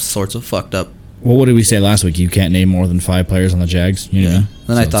were all sorts of fucked up. well, what did we say last week? You can't name more than 5 players on the Jags. You know what I mean?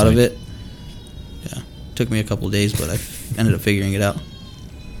 Then So I it's thought of like- it. Yeah. Took me a couple of days, but I ended up figuring it out.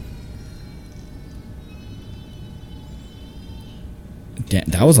 Damn,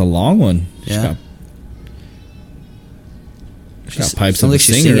 that was a long one. Yeah. She's got pipes Sounds of a like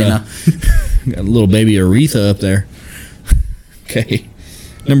she's singer. singing now. Got a little baby Aretha up there. Okay.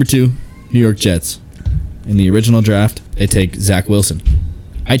 Number 2, New York Jets. In the original draft, they take Zach Wilson.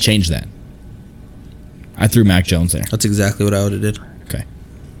 I changed that. I threw Mac Jones there. That's exactly what I would have did. Okay.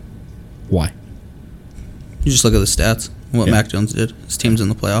 Why? You just look at the stats. What Yeah. Mac Jones did. His team's in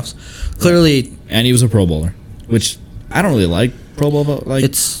the playoffs. Clearly, And he was a Pro Bowler, which I don't really like Pro Bowl vote. Like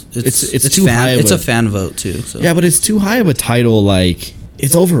it's too fan, high of it's a fan vote too. So. Yeah, but it's too high of a title. Like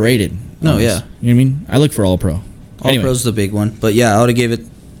it's overrated. No, almost. yeah. You know what I mean? I look for All Pro. All Pro's the big one. But yeah, I would have gave it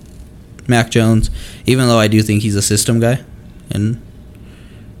Mac Jones, even though I do think he's a system guy. And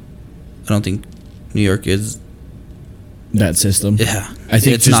I don't think New York is. That system. Yeah. I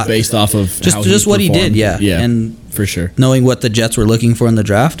think It's just not- based off of how Just what he did, yeah. Yeah, And for sure. knowing what the Jets were looking for in the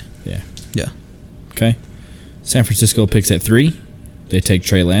draft. Yeah. Yeah. Okay. San Francisco picks at 3. They take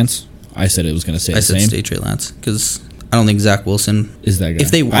Trey Lance. I said it was going to stay I the said same. stay Trey Lance because I don't think Zach Wilson Is that guy?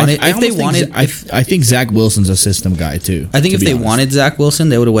 If they wanted, I think Zach Wilson's a system guy too. I think to if be they honest. wanted Zach Wilson,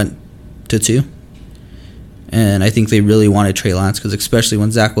 they would have went to 2. And I think they really wanted Trey Lance because especially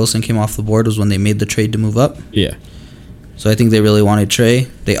when Zach Wilson came off the board was when they made the trade to move up. Yeah. So I think they really wanted Trey.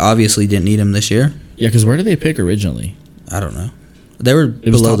 They obviously didn't need him this year. Yeah, because where did they pick originally? I don't know. They were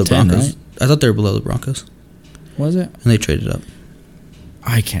was below top the 10, Broncos. right? I thought they were below the Broncos, Was it? and they traded up.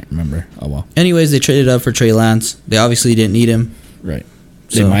 I can't remember. Oh well. Anyways, they traded up for Trey Lance. They obviously didn't need him. Right.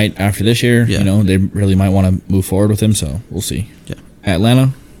 They So- might after this year. Yeah. You know, they really might want to move forward with him. So we'll see. Yeah.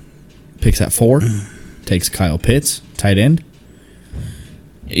 Atlanta picks at 4. Takes Kyle Pitts, tight end.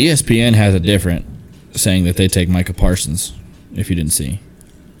 ESPN has a different, saying that they take Micah Parsons. If you didn't see,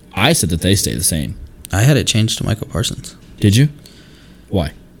 I said that they stay the same. I had it changed to Michael Parsons. Did you?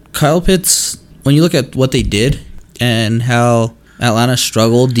 Why? Kyle Pitts, when you look at what they did and how Atlanta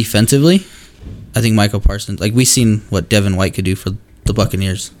struggled defensively, I think Michael Parsons, like we've seen what Devin White could do for the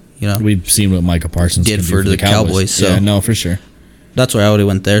Buccaneers, you know. We've seen what Micah Parsons Did can do for the Cowboys, so- yeah, no, for sure. That's where I would have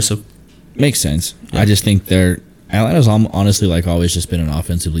went there. So Makes sense. Yeah. I just think Atlanta's honestly like always just been an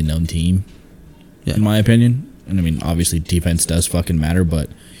offensively known team, Yeah. in my opinion. And I mean, obviously defense does fucking matter, but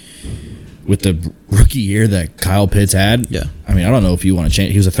with the rookie year that Kyle Pitts had, Yeah. I mean, I don't know if you want to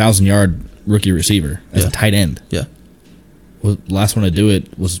change. He was a 1,000-yard rookie receiver as Yeah. a tight end. yeah, Was last one to do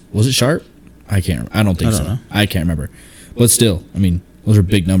it was it Sharp? I can't. I don't think I don't so. know. I can't remember. But still, I mean, those are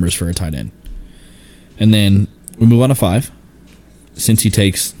big numbers for a tight end. And then we move on to 5. Since he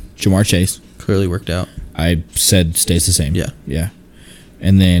takes Jamar Chase, clearly worked out. I said stays the same. Yeah. Yeah.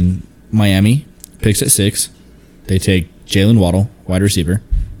 And then Miami picks at 6. They take Jalen Waddle, wide receiver.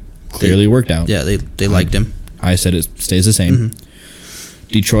 Clearly worked out. Yeah, they liked him. I said it stays the same.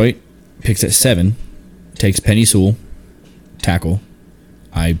 Detroit picks at 7, takes Penny Sewell, tackle.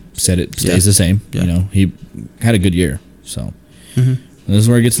 I said it stays the same. Yeah. You know, he had a good year. So this is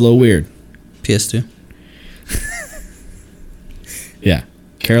where it gets a little weird. PS2. Yeah.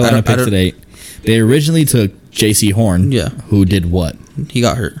 Carolina picks at 8. They originally took J.C. Horn, who did what? He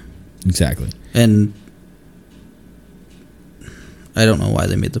got hurt. Exactly. And I don't know why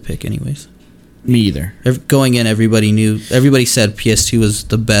they made the pick anyways. Me either. Going in, everybody said PS2 was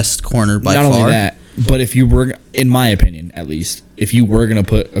the best corner by far. Not only that, but if you were, in my opinion at least, if you were going to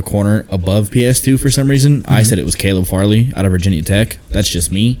put a corner above PS2 for some reason, I said it was Caleb Farley out of Virginia Tech. That's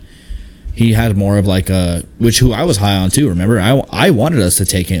just me. He had more of like a, who I was high on too, remember? I wanted us to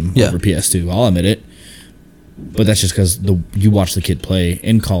take him over PS2, I'll admit it. But that's just because you watched the kid play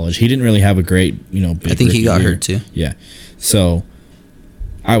in college. He didn't really have a great, big I think he got hurt too. Yeah. So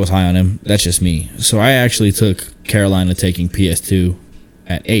I was high on him. That's just me. So I actually took Carolina taking PS2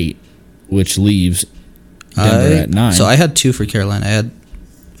 at 8, which leaves Denver at 9. So I had 2 for Carolina.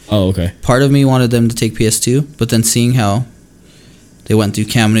 Oh, okay. Part of me wanted them to take PS2, but then seeing how they went through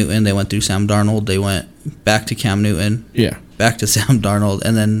Cam Newton, they went through Sam Darnold, they went back to Cam Newton, back to Sam Darnold,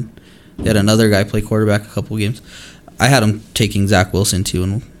 and then they had another guy play quarterback a couple games. I had them taking Zach Wilson too,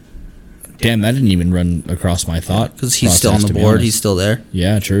 and damn, that didn't even run across my thought. Because he's still on the board. He's still there.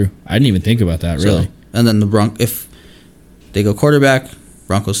 Yeah, true. I didn't even think about that, really. So, and then if they go quarterback,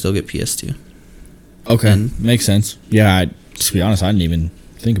 Broncos still get PS2. Okay, makes sense. Yeah, to be honest, I didn't even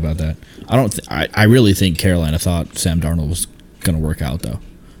think about that. I really think Carolina thought Sam Darnold was going to work out, though.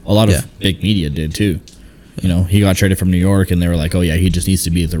 A lot of big media did, too. He got traded from New York, and they were like, oh, yeah, he just needs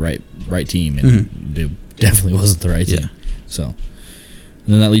to be the right team. And it definitely wasn't the right team. So, and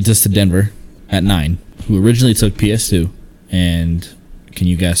then that leads us to Denver at 9, who originally took PS2. And can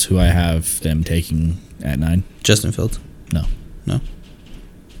you guess who I have them taking at 9? Justin Fields. No.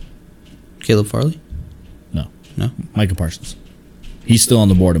 Caleb Farley. No. Micah Parsons. He's still on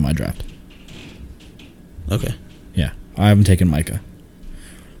the board in my draft. Okay. Yeah, I haven't taken Micah.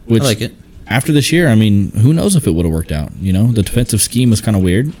 I like it. After this year, I mean, who knows if it would have worked out? The defensive scheme was kind of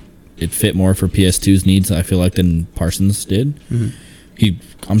weird. It fit more for PS2's needs, I feel like, than Parsons did.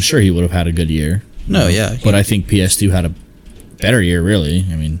 I'm sure he would have had a good year. No, yeah. But I think PS2 had a better year, really.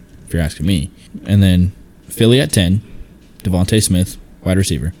 I mean, if you're asking me. And then Philly at 10, Devontae Smith, wide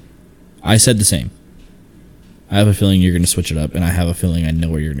receiver. I said the same. I have a feeling you're going to switch it up, and I have a feeling I know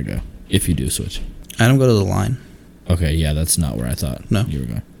where you're going to go if you do switch. I don't go to the line. Okay, yeah, that's not where I thought you were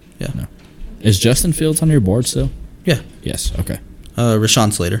going. Yeah. No. Is Justin Fields on your board still? Yeah. Yes, okay.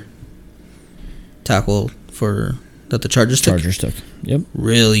 Rashawn Slater. Tackle that the Chargers took. Yep.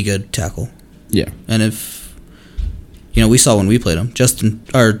 Really good tackle. Yeah. And if, we saw when we played him, Justin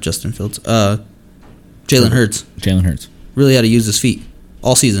Fields, Jalen Hurts. Really had to use his feet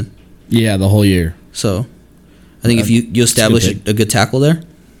all season. Yeah, the whole year. So, I think if you establish a good tackle there,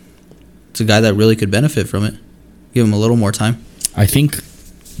 it's a guy that really could benefit from it. Give him a little more time. I think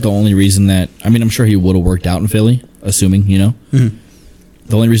the only reason I'm sure he would have worked out in Philly, assuming, The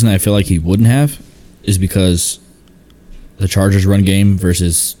only reason I feel like he wouldn't have is because the Chargers' run game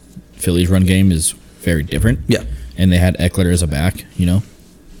versus Philly's run game is very different. Yeah. And they had Eckler as a back, I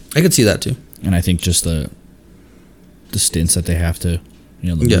could see that too. And I think just the stints that they have to,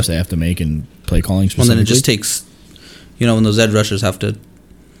 the moves they have to make and play calling specifically. Well, then it just takes, when those edge rushers have to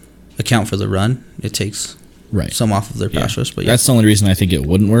account for the run, it takes some off of their pass rush. But that's the only reason I think it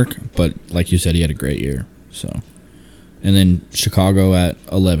wouldn't work. But like you said, he had a great year. So, and then Chicago at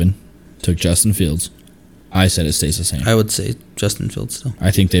 11 took Justin Fields. I said it stays the same. I would say Justin Fields still. I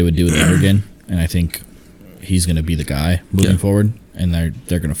think they would do it over again, and I think he's going to be the guy moving forward, and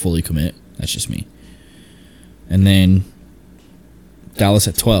they're going to fully commit. That's just me. And then Dallas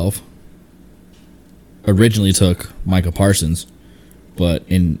at 12 originally took Micah Parsons, but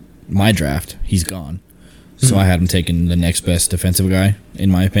in my draft, he's gone. So I had him taking the next best defensive guy, in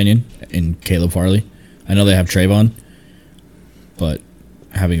my opinion, in Caleb Farley. I know they have Trayvon, but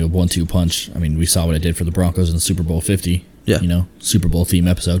having a 1-2 punch, we saw what it did for the Broncos in the Super Bowl 50. Yeah. Super Bowl theme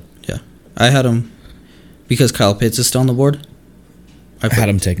episode. Yeah. I had him because Kyle Pitts is still on the board. I had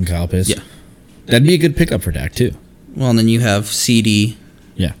him taking Kyle Pitts. Yeah. That'd be a good pickup for Dak, too. Well, and then you have CD.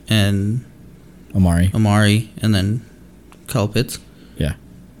 Yeah. And Amari, and then Kyle Pitts. Yeah.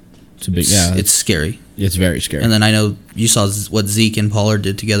 It's a big, it's scary. It's very scary. And then I know you saw what Zeke and Pollard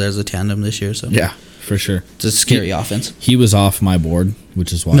did together as a tandem this year. So yeah, for sure. It's a scary offense. He was off my board,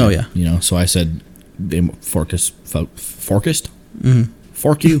 which is why. No, yeah. So I said, Forkist? Mm-hmm.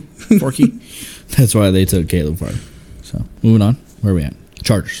 Forky? That's why they took Caleb Farley. So, moving on. Where are we at?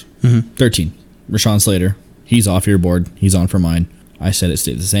 Chargers. 13. Rashawn Slater. He's off your board. He's on for mine. I said it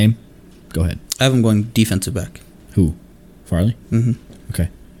stayed the same. Go ahead. I have him going defensive back. Who? Farley? Mm-hmm. Okay.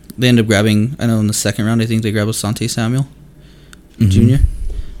 They end up grabbing, I know in the second round, I think they grab Asante Samuel Mm-hmm. Jr.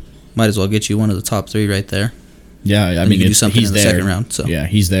 Might as well get you one of the top 3 right there. Yeah, I And mean, you can do something he's in the there. second round. So Yeah,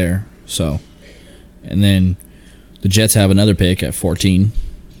 he's there. So, and then the Jets have another pick at 14.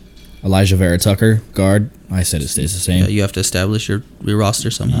 Elijah Vera Tucker, guard. I said it stays the same. yeah, you have to establish your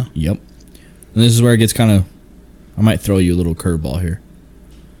roster somehow. Yep. And this is where it gets kind of... I might throw you a little curveball here.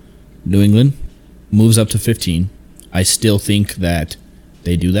 New England moves up to 15. I still think that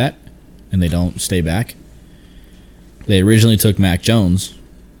they do that, and they don't stay back. They originally took Mac Jones.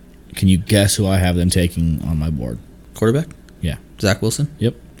 Can you guess who I have them taking on my board? Quarterback? Yeah. Zach Wilson?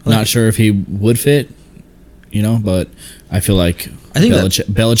 Yep. I like Not it. sure if he would fit, but I feel like I think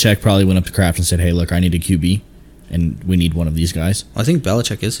Belichick probably went up to Kraft and said, hey, look, I need a QB, and we need one of these guys. I think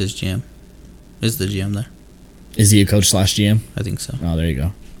Belichick is his GM. Is the GM there? Is he a coach / GM? I think so. Oh, there you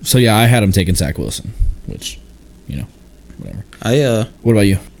go. So, yeah, I had him taking Zach Wilson, which, whatever. What about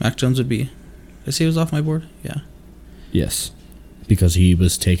you? Mac Jones would be... I see he was off my board? Yeah. Yes, because he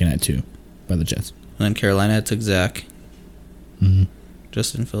was taken at 2 by the Jets. And then Carolina took Zach. Mm-hmm.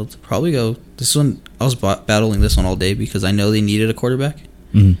 Justin Fields. Probably go... This one... I was battling this one all day because I know they needed a quarterback.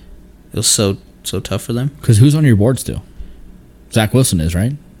 Mm-hmm. It was so tough for them. Because who's on your board still? Zach Wilson is,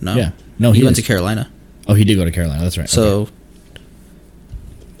 right? No. Yeah. No, he he went is. to Carolina. Oh, he did go to Carolina. That's right. So... Okay.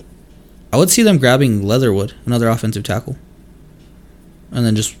 I would see them grabbing Leatherwood, another offensive tackle. And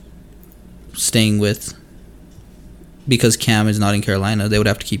then just staying with... Because Cam is not in Carolina, they would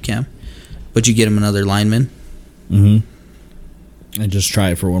have to keep Cam. But you get him another lineman. Mm-hmm. And just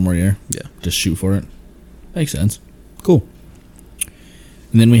try it for one more year. Yeah. Just shoot for it. Makes sense. Cool.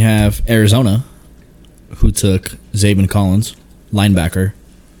 And then we have Arizona, who took Zaven Collins, linebacker.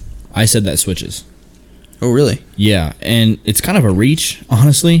 I said that switches. Oh, really? Yeah, and it's kind of a reach,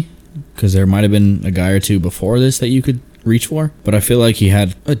 honestly, because there might have been a guy or two before this that you could reach for, but I feel like he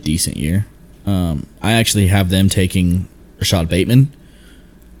had a decent year. I actually have them taking Rashad Bateman,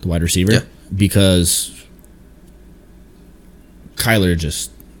 the wide receiver, Yeah. because Kyler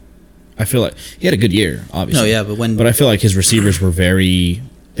just... I feel like he had a good year, obviously. No, yeah, but I feel like his receivers were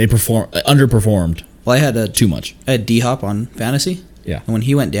underperformed Well, I had too much. D-Hop on fantasy. Yeah. And when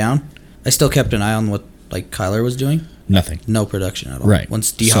he went down, I still kept an eye on what Kyler was doing. Nothing. No production at all. Right.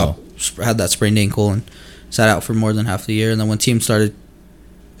 Once D-Hop had that sprained ankle and sat out for more than half the year, and then when teams started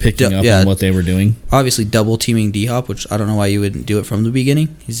Picking up on what they were doing. obviously double teaming D-Hop, which I don't know why you wouldn't do it from the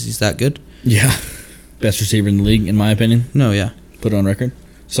beginning. He's that good. Yeah. Best receiver in the league, in my opinion. No, yeah. Put it on record.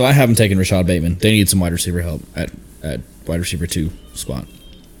 So I haven't taken Rashad Bateman. They need some wide receiver help at wide receiver 2 spot.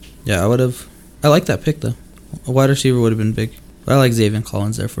 Yeah, I like that pick, though. A wide receiver would have been big. But I like Zaven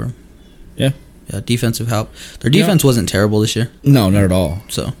Collins there for him. Yeah. Yeah, defensive help. Their defense wasn't terrible this year. No, not at all.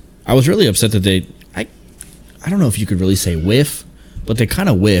 So I was really upset that they... I don't know if you could really say whiff, but they kind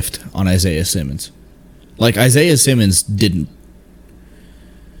of whiffed on Isaiah Simmons. Like, Isaiah Simmons didn't...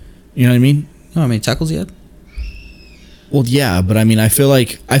 You know what I mean? how many tackles he had? Well, yeah, but I mean, I feel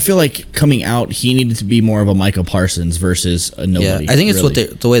like coming out, he needed to be more of a Micah Parsons versus a nobody. Yeah, I think it's really.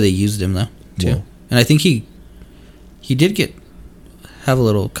 the way they used him though too, Whoa. and I think he did have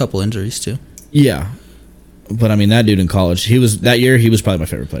a couple injuries too. Yeah, but I mean, that dude in college, he was probably my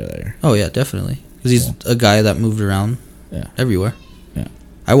favorite player that year. Oh yeah, definitely, because he's a guy that moved around everywhere. Yeah,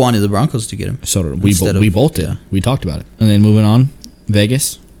 I wanted the Broncos to get him. so did we. Instead We of- both did. yeah. We talked about it, and then moving on,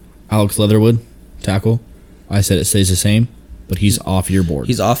 Vegas, Alex Leatherwood, tackle. I said it stays the same, but he's off your board.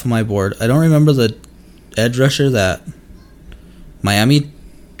 He's off of my board. I don't remember the edge rusher that Miami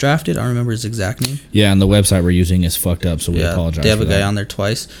drafted. I don't remember his exact name. Yeah, and the website we're using is fucked up, so we apologize. They have for a guy that. on there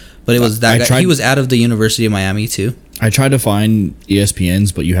twice, but it was that guy. He was out of the University of Miami too. I tried to find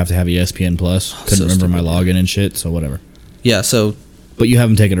ESPN's, but you have to have ESPN Plus. Couldn't so remember my stupid. login and shit, so whatever. Yeah, so But you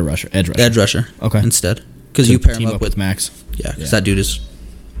haven't taken a edge rusher. edge rusher. Okay. Instead, because you pair him team up with Max. yeah, because Yeah. that dude is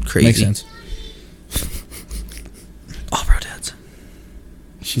crazy. Makes sense. All bro dads.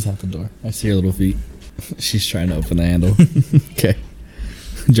 She's out the door. I see her little feet. She's trying to open the handle. Okay.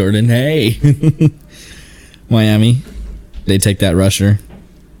 Jordan, hey. Miami. They take that rusher.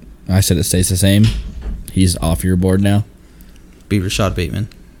 I said it stays the same. He's off your board now. Be Rashad Bateman.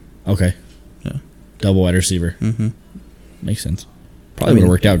 Okay. Yeah. Double wide receiver. Mm-hmm. Makes sense. Probably would have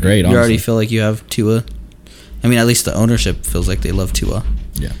worked out great, You honestly. already feel like you have Tua. I mean, at least the ownership feels like they love Tua.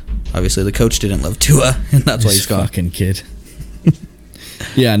 Yeah. Obviously, the coach didn't love Tua, and that's why This he's gone. fucking kid.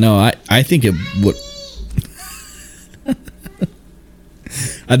 Yeah, no, I think it would...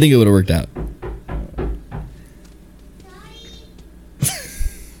 I think it would have worked out.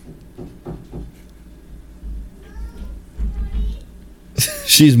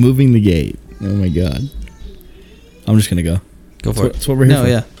 She's moving the gate. Oh my god. I'm just gonna go. Go for it. That's what we're here no, for.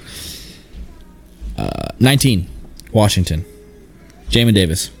 yeah. 19, Washington. Jamin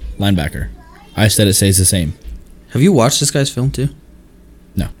Davis, linebacker. I said it stays the same. Have you watched this guy's film too?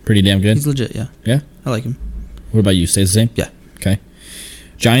 No, pretty damn good. He's legit, yeah. Yeah? I like him. What about you? Stays the same? Yeah. Okay.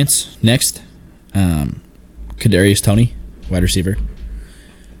 Giants, next. Kadarius Toney, wide receiver.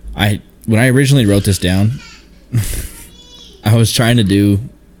 When I originally wrote this down, I was trying to do,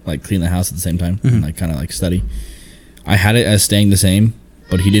 like, clean the house at the same time, and, like, kind of, like, study. I had it as staying the same,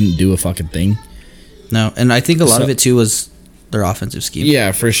 but he didn't do a fucking thing. No, and I think a lot of it too was their offensive scheme.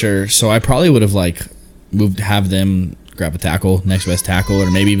 Yeah, for sure. So I probably would have like have them grab a tackle, next best tackle,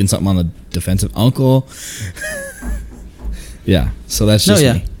 or maybe even something on the defensive uncle. Yeah, so that's just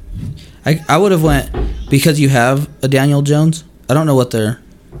me. I would have went because you have a Daniel Jones. I don't know what their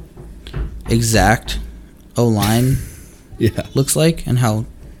exact O-line looks like and how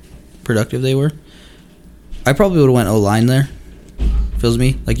productive they were. I probably would have went O-line there. Feels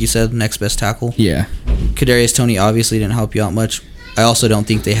me, like you said, next best tackle. Yeah. Kadarius Toney obviously didn't help you out much. I also don't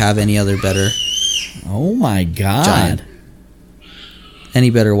think they have any other better. Oh my god. Giant.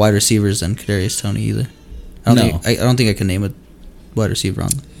 Any better wide receivers than Kadarius Toney either. I don't think I can name a wide receiver on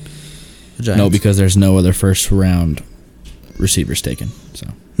the Giants. No, because there's no other first round receivers taken. So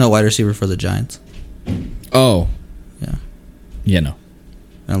no wide receiver for the Giants. Oh. Yeah. Yeah, no.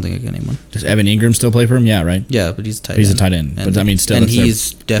 I don't think I can name one. Does Evan Ingram still play for him? Yeah, right? Yeah, but he's a tight end. He's a tight end. But I mean, still. And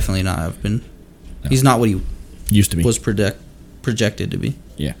he's definitely not been. No. He's not what he used to be. Was projected to be.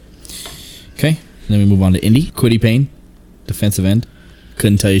 Yeah. Okay. Then we move on to Indy. Quiddy Payne, defensive end.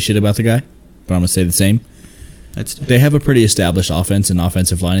 Couldn't tell you shit about the guy, but I'm going to say the same. They have a pretty established offense and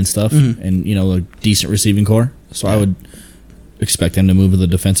offensive line and stuff, and, you know, a decent receiving core. So I would expect them to move to the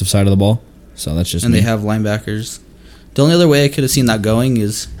defensive side of the ball. So that's just And they have linebackers. The only other way I could have seen that going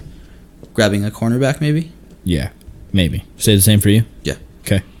is grabbing a cornerback, maybe. Yeah, maybe. Say the same for you? Yeah.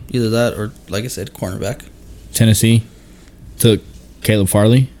 Okay. Either that or, like I said, cornerback. Tennessee took Caleb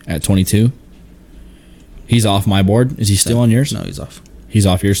Farley at 22. He's off my board. Is he still on yours? No, he's off. He's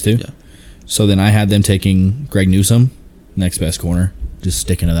off yours too? Yeah. So then I had them taking Greg Newsome, next best corner, just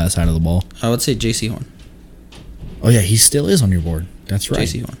sticking to that side of the ball. I would say J.C. Horn. Oh, yeah, he still is on your board. That's right.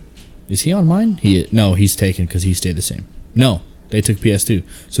 J.C. Horn. Is he on mine? No, he's taken because he stayed the same. No, they took PS2.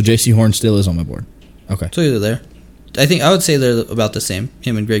 So J.C. Horn still is on my board. Okay. So either there. I would say they're about the same.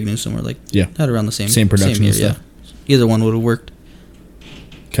 Him and Greg Newsome were not around the same. Same production year, and stuff. Yeah. Either one would have worked.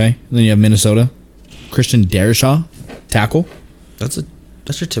 Okay. And then you have Minnesota. Christian Darrisaw, tackle. That's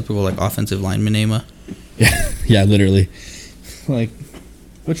your typical offensive lineman name. Yeah, literally. Like,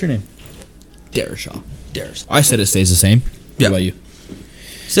 what's your name? Darrisaw. I said it stays the same. Yeah. What about you?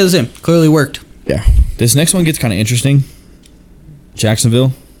 Stay the same. Clearly worked. Yeah. This next one gets kind of interesting.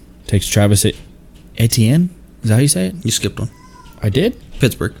 Jacksonville takes Travis Etienne. Is that how you say it? You skipped one. I did?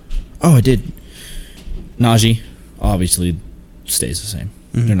 Pittsburgh. Oh, I did. Najee, obviously, stays the same.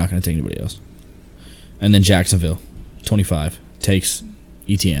 They're not going to take anybody else. And then Jacksonville, 25, takes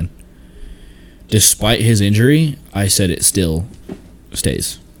Etienne. Despite his injury, I said it still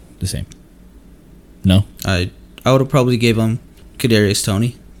stays the same. No? I would have probably gave him Kadarius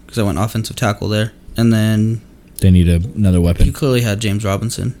Toney because I went offensive tackle there. And then They need another weapon. you clearly had James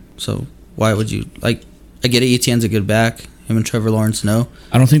Robinson. So why would you... I get it, Etienne's a good back. Him and Trevor Lawrence, no.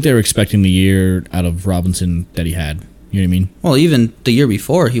 I don't think they were expecting the year out of Robinson that he had. You know what I mean? Well, even the year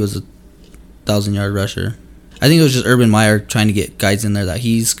before, he was a 1,000-yard rusher. I think it was just Urban Meyer trying to get guys in there that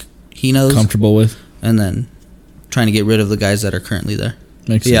he knows. Comfortable with. And then trying to get rid of the guys that are currently there.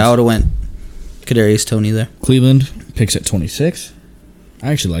 Makes Yeah, sense. I would have went Kadarius Toney there. Cleveland picks at 26.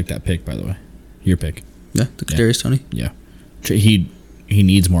 I actually like that pick, by the way. Your pick. Yeah, the Kadarius Toney. Yeah. He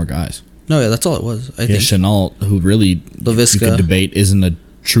needs more guys. No, yeah, that's all it was. I think Chenault, who really Laviska. you could debate isn't a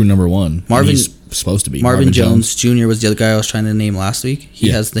true number one. He's supposed to be. Marvin Jones Jr. was the other guy I was trying to name last week. He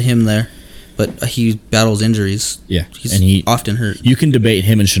has him there, but he battles injuries. Yeah, he's often hurt. You can debate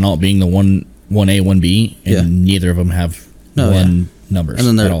him and Chenault being the 1A, 1B, and neither of them have numbers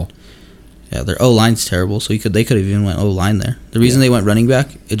and then at all. Yeah, their O-line's terrible, so they could have even went O-line there. The reason they went running back,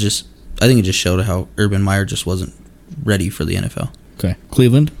 I think it just showed how Urban Meyer just wasn't ready for the NFL. Okay,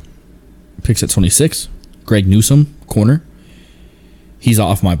 Cleveland picks at 26. Greg Newsome, corner. He's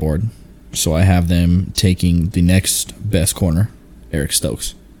off my board, so I have them taking the next best corner, Eric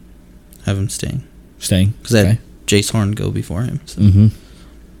Stokes. Have him staying. Because I had Jace Horn go before him. So.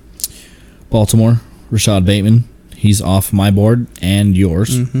 Baltimore, Rashad Bateman. He's off my board and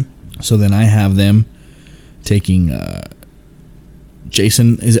yours. So then I have them taking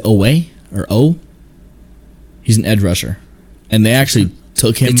Jason, is it Owe or O? He's an edge rusher. And they actually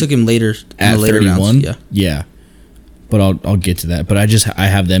took him. They took him later in at the later 31. rounds. Yeah. Yeah. But I'll get to that. But I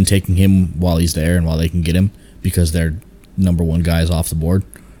have them taking him while he's there and while they can get him because their number 1 guy is off the board,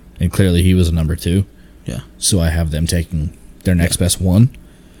 and clearly he was a number 2. Yeah. So I have them taking their next best one.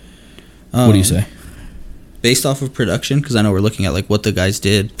 What do you say? Based off of production, because I know we're looking at like what the guys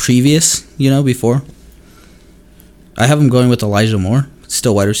did previous, before. I have him going with Elijah Moore,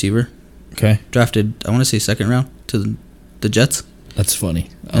 still wide receiver. Okay. Drafted, I want to say 2nd round to the Jets. That's funny.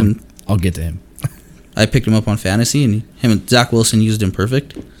 And I'll get to him. I picked him up on fantasy, and him and Zach Wilson used him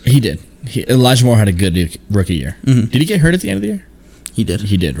perfect. He did. Elijah Moore had a good rookie year. Mm-hmm. Did he get hurt at the end of the year? He did.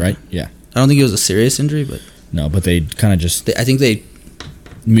 He did, right? Yeah. I don't think it was a serious injury, but No, but they kind of just I think they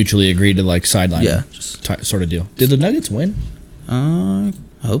mutually agreed to like sideline Yeah, him, sort of deal. Did the Nuggets win? I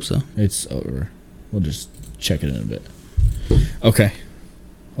hope so. It's over. We'll just check it in a bit. Okay.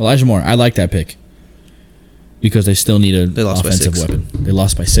 Elijah Moore. I like that pick because they still need an lost by offensive 6. weapon. They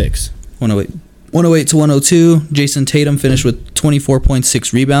lost by 6. 108 to 102. Jason Tatum finished with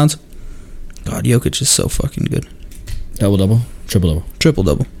 24.6 rebounds. God, Jokic is so fucking good. Double-double? Triple-double?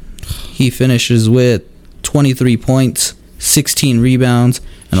 Triple-double. He finishes with 23 points, 16 rebounds,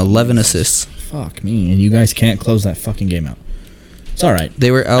 and 11 assists. Fuck me. And you guys can't close that fucking game out. It's all right.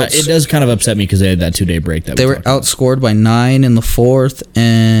 They were It does kind of upset me because they had that 2-day break. They were outscored by 9 in the 4th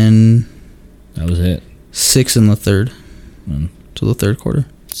and That was it. 6 in the 3rd. Mm. To the 3rd quarter.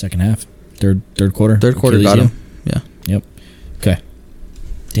 Second half. Third quarter. 3rd quarter Achilles got heel. him. Yeah. Yep. Okay.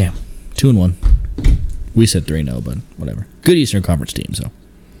 Damn. 2-1. We said 3-0, but whatever. Good Eastern Conference team, so.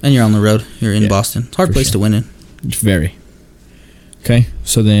 And you're on the road. You're in Yeah, Boston. It's a hard for place sure. to win in. Very. Okay,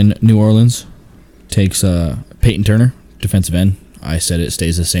 so then New Orleans takes Peyton Turner, defensive end. I said it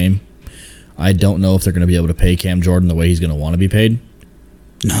stays the same. I don't know if they're going to be able to pay Cam Jordan the way he's going to want to be paid.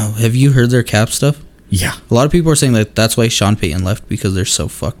 No. Have you heard their cap stuff? Yeah. A lot of people are saying that that's why Sean Payton left, because they're so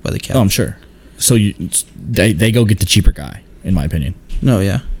fucked by the cap. Oh, I'm sure. So they go get the cheaper guy, in my opinion. No,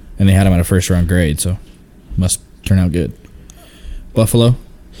 yeah. And they had him at a first-round grade, so must turn out good. Buffalo?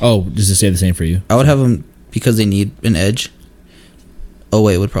 Oh, does it say the same for you? I would have them because they need an edge. Oh,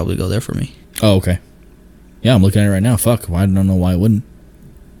 wait, would probably go there for me. Oh, okay. Yeah, I'm looking at it right now. Fuck, I don't know why it wouldn't.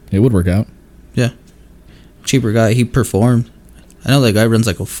 It would work out. Yeah. Cheaper guy. He performed. I know that guy runs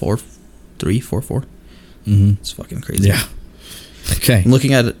like a 4.3, 4.4. Mm-hmm. It's fucking crazy. Yeah. Okay. I'm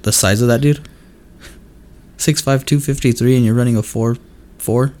looking at the size of that dude. 6'5", 253, and you're running a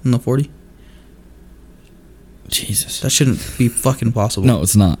 4.4 in the 40? Jesus. That shouldn't be fucking possible. No,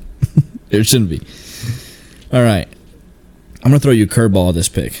 it's not. It shouldn't be. All right. I'm going to throw you a curveball at this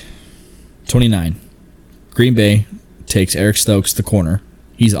pick. 29. Green Bay takes Eric Stokes, the corner.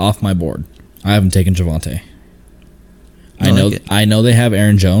 He's off my board. I haven't taken Javonte. I know they have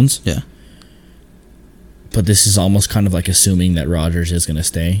Aaron Jones. Yeah. But this is almost kind of like assuming that Rodgers is going to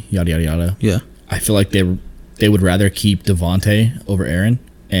stay. Yada, yada, yada. Yeah. I feel like they would rather keep Devontae over Aaron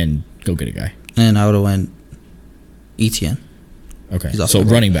and go get a guy. And I would have went ETN. Okay. He's off So my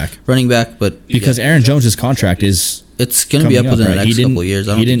board. running back. Running back, but... Because yeah, Aaron Jones' contract is... it's going to be up within the next couple of years.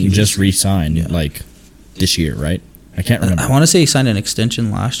 He didn't just re-sign like this year, right? I can't remember. I want to say he signed an extension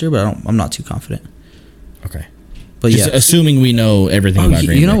last year, but I'm not too confident. Okay. But Just yeah. assuming we know everything about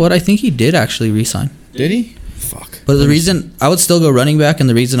Green You know Bay. what? I think he did actually re-sign. Did he? Fuck. But the reason I would still go running back, and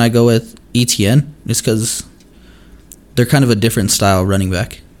the reason I go with ETN is because they're kind of a different style running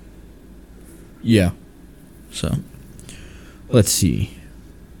back. Yeah. So Let's see.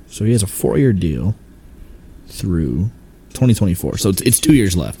 So he has a 4-year deal through 2024. So it's 2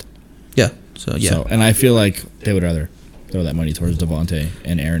 years left. yeah, so yeah. So, and I feel like they would rather throw that money towards Devontae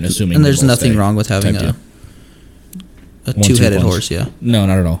and Aaron, assuming. And they there's both nothing stay wrong with having type a deal. two-headed 1-2 punch. horse. Yeah. No,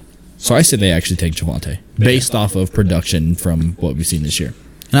 not at all. So I said they actually take Javonte based off of production from what we've seen this year.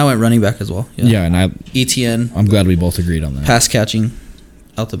 And I went running back as well. Yeah, and ETN I'm glad we both agreed on that. pass catching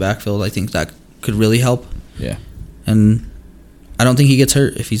out the backfield. I think that could really help. Yeah, And I don't think he gets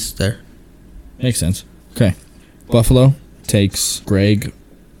hurt if he's there. makes sense. Okay, Buffalo takes Greg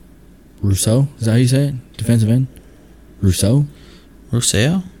Rousseau. Is that how you say it? Defensive end. Rousseau.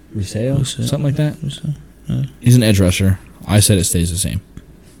 Rousseau? Rousseau. Something like that. Rousseau? He's an edge rusher. I said it stays the same.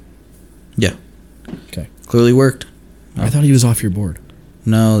 Yeah. Okay. Clearly worked. I thought he was off your board.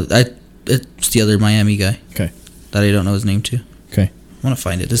 No, it's the other Miami guy Okay. that I don't know his name too. Okay. I want to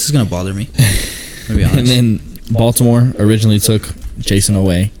find it. This is going to bother me. To be honest. And then Baltimore originally took Jason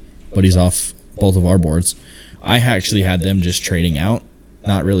away, but he's off both of our boards. I actually had them just trading out.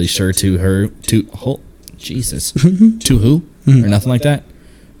 Not really sure to who or nothing like that.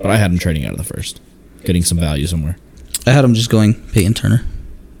 But I had him trading out of the first, getting some value somewhere. I had him just going Peyton Turner.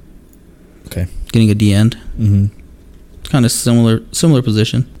 Okay. Getting a D end. Mm-hmm. Kind of similar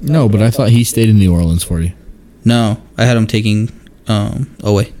position. No, but I thought he stayed in New Orleans for you. No, I had him taking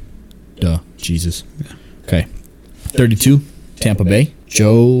away. Duh. Jesus. Okay. 32, Tampa Bay.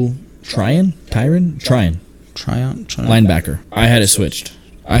 Joe Tryon? Linebacker. I had it switched.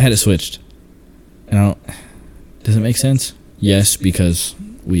 And I don't... Does it make sense? Yes, because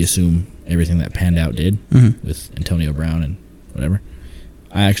we assume everything that panned out did with Antonio Brown and whatever.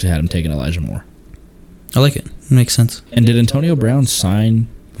 I actually had him taking Elijah Moore. I like it. It makes sense. And did Antonio Brown sign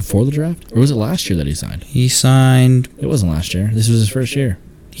before the draft? Or was it last year that he signed? He signed... It wasn't last year. This was his first year.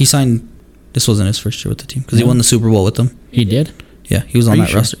 He signed... This wasn't his first year with the team because he won the Super Bowl with them. He did? Yeah, he was on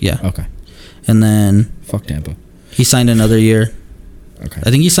that roster. Yeah. Okay. And then... Fuck Tampa. He signed another year. Okay. I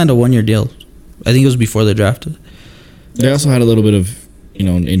think he signed a 1-year deal. I think it was before the draft. They also had a little bit of,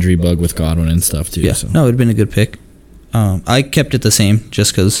 an injury bug with Godwin and stuff, too. Yeah. So. No, it would have been a good pick. I kept it the same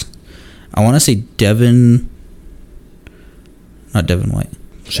just because I want to say not Devin White.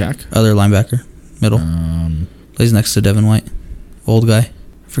 Shaq? Other linebacker. Middle. Plays next to Devin White. Old guy. I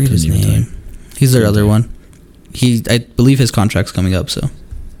forget his name. He's their other one. I believe his contract's coming up, so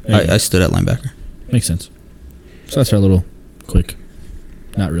I stood at linebacker. Makes sense. So that's our little quick,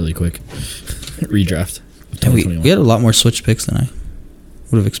 not really quick, redraft. Yeah, we had a lot more switch picks than I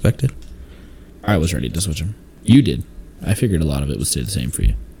would have expected. I was ready to switch them. You did. I figured a lot of it would stay the same for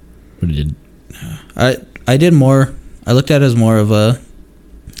you. But it didn't. I did more. I looked at it as more of a,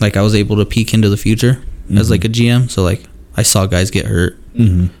 like I was able to peek into the future as like a GM. So like I saw guys get hurt.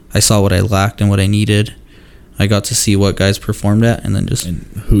 I saw what I lacked and what I needed. I got to see what guys performed at and then just... And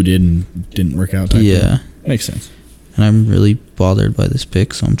who did and didn't work out. Yeah. Makes sense. And I'm really bothered by this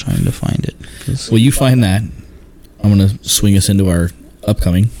pick, so I'm trying to find it. Well, you find that. I'm going to swing us into our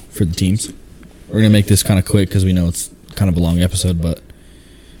upcoming for the teams. We're going to make this kind of quick because we know it's kind of a long episode, but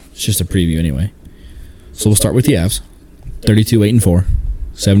it's just a preview anyway. So we'll start with the Avs. 32-8-4,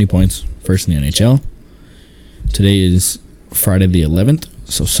 70 points, first in the NHL. Today is Friday the 11th,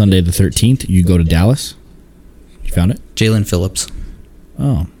 so Sunday the 13th, you go to Dallas. You found it? Jalen Phillips.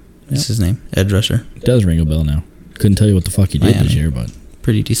 Oh. That's his name. Edge rusher. It does ring a bell now. Couldn't tell you what the fuck he did this year, but...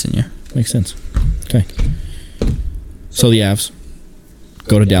 Pretty decent year. Makes sense. Okay. So the Avs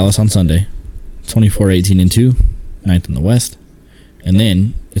go to Dallas on Sunday. 24-18-2, 9th in the West. And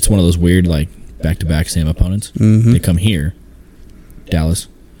then it's one of those weird, like, back-to-back same opponents. They come here, Dallas.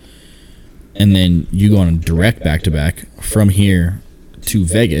 And then you go on a direct back-to-back from here to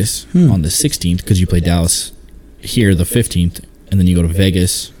Vegas on the 16th because you play Dallas here the 15th, and then you go to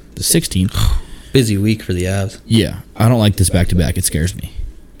Vegas the 16th. Busy week for the Avs. Yeah. I don't like this back-to-back. It scares me.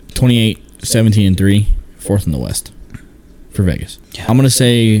 28-17-3, 4th in the West for Vegas. Yeah. I'm going to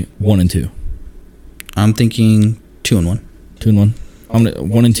say 1-2. I'm thinking 2-1. 2-1. I'm gonna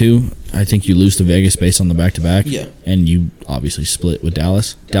 1-2. I think you lose to Vegas based on the back-to-back. Yeah. And you obviously split with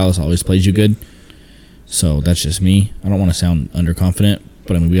Dallas. Dallas always plays you good. So that's just me. I don't want to sound underconfident,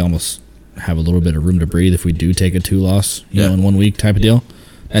 but I mean, we almost have a little bit of room to breathe if we do take a 2-loss, you know, in 1 week type of deal.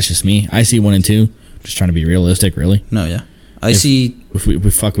 That's just me. I see 1-2. Just trying to be realistic, really. No, yeah. If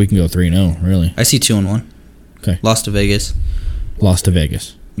we fuck, we can go 3-0, really. I see 2-1. Okay. Lost to Vegas.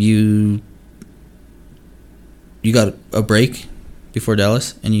 You got a break before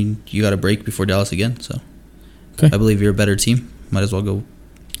Dallas, and you got a break before Dallas again. So, okay. I believe you're a better team. Might as well go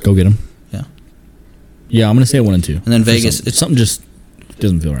get them. Yeah. Yeah, I'm gonna say 1-2. And then Vegas, it's something just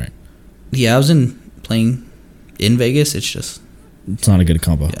doesn't feel right. Yeah, I was playing in Vegas. It's not a good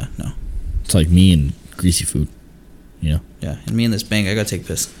combo. Yeah, no. It's like me and greasy food. You know. Yeah, and me and this bang. I gotta take a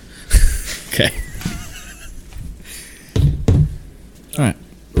piss. Okay. All right,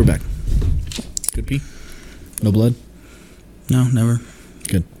 we're back. Good pee? No blood? No, never.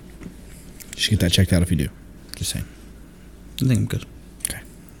 Good. You should get that checked out if you do. Just saying. I think I'm good. Okay.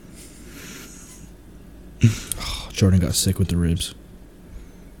 Oh, Jordan got sick with the ribs.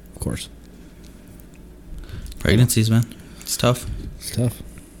 Of course. Pregnancies, man. It's tough. It's tough.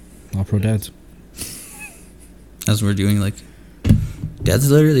 All pro dads. As we're doing, like, dads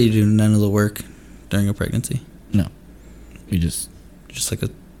literally do none of the work during a pregnancy. No. We just like a...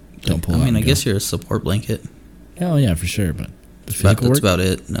 Don't pull I out mean, I and guess go. you're a support blanket. Oh, yeah, for sure, but... That's about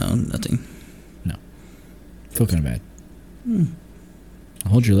it. No, nothing. No. Feel kind of bad.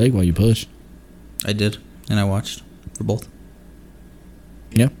 I'll hold your leg while you push. I did, and I watched for both.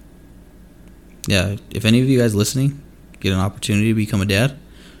 Yeah. Yeah, if any of you guys listening get an opportunity to become a dad...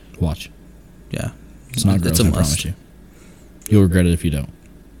 Watch. Yeah. It's not gross, I promise you. You'll regret it if you don't.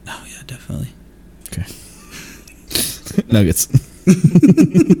 Oh, yeah, definitely. Okay. Nuggets.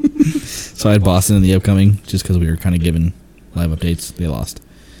 So I had Boston in the upcoming just because we were kind of given live updates. They lost.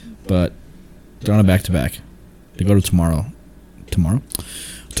 But they're on a back-to-back. They go to Toronto tomorrow.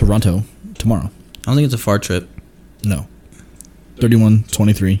 I don't think it's a far trip. No.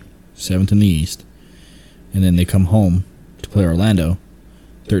 31-23, 7th in the East. And then they come home to play Orlando,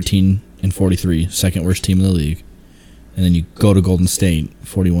 13-43, second worst team in the league. And then you go to Golden State,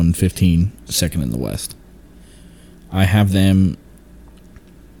 41-15, second in the West. I have them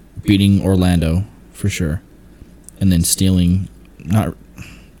beating Orlando for sure, and then stealing.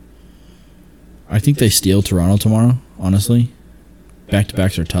 I think they steal Toronto tomorrow. Honestly,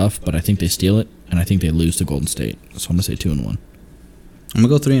 back-to-backs are tough, but I think they steal it, and I think they lose to Golden State. So I'm gonna say 2-1. I'm gonna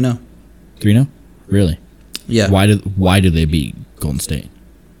go 3-0. 3-0? Really? Yeah. Why do they beat Golden State?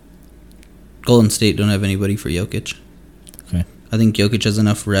 Golden State don't have anybody for Jokic. Okay. I think Jokic has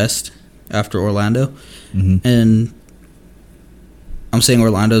enough rest after Orlando, Mm-hmm. and I'm saying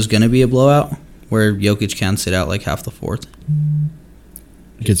Orlando's gonna be a blowout where Jokic can sit out like half the fourth.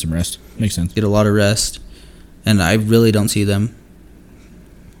 Get some rest. Makes sense. Get a lot of rest, and I really don't see them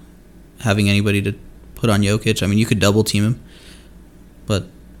having anybody to put on Jokic. I mean, you could double team him, but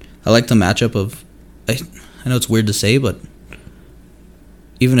I like the matchup of. I know it's weird to say, but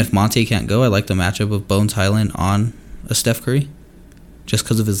even if Monte can't go, I like the matchup of Bones Highland on a Steph Curry, just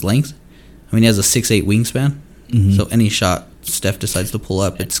because of his length. I mean, he has a 6'8" wingspan, Mm-hmm. so any shot Steph decides to pull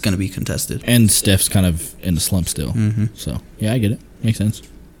up, it's going to be contested. And Steph's kind of in the slump still. Mm-hmm. So, yeah, I get it. Makes sense.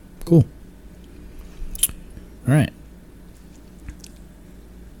 Cool. All right.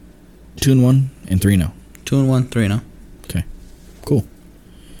 2-1 and 3-0. 2-1, 3-0. Okay. Cool.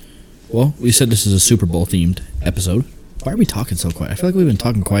 Well, we said this is a Super Bowl themed episode. Why are we talking so quiet? I feel like we've been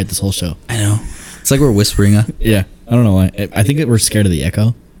talking quiet this whole show. I know. It's like we're whispering. Yeah. I don't know why. I think that we're scared of the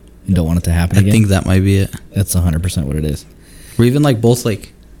echo and don't want it to happen again. I think that might be it. That's 100% what it is. We're even like both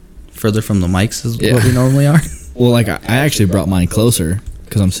like further from the mics is Yeah. what we normally are. Well, like I actually brought mine closer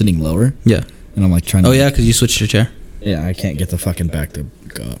because I'm sitting lower. Yeah. And I'm like trying to. Oh yeah, because you switched your chair. Yeah, I can't get the fucking back to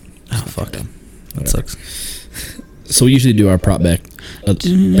go up. Oh fuck. That Whatever. sucks. So we usually do our prop bet. It's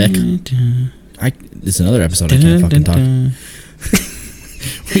another episode. I can't fucking talk.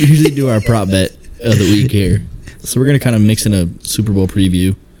 We usually do our prop bet of the week here. So we're gonna kind of mix in a Super Bowl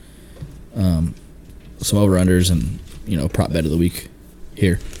preview, some over-unders, and prop bet of the week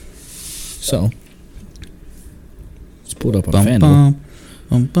here. So let's pull it up on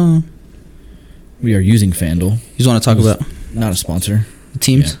FanDuel. We are using FanDuel. You just want to talk about Not a sponsor. the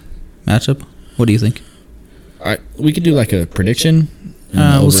teams matchup? What do you think? All right, we could do like a prediction.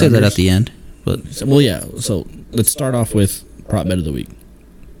 We'll say that at the end. But Yeah. So let's start off with prop bet of the week.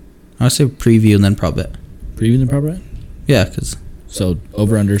 I would say preview and then prop bet. Preview the prop bet. Yeah, because So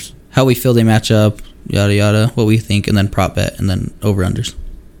over-unders. how we feel they match up, yada yada, what we think, and then prop bet, and then over unders.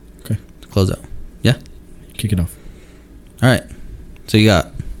 Okay. To close out. Yeah. Kick it off. All right. So you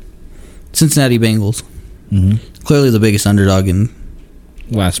got Cincinnati Bengals, Mm-hmm. clearly the biggest underdog in.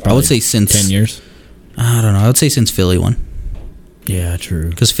 Last, I would say since 10 years. I don't know. I would say since Philly won, Yeah, true.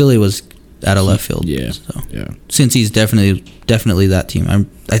 because Philly was out of left field. Yeah. So Yeah. since he's definitely that team.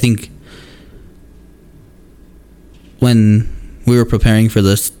 I think when we were preparing for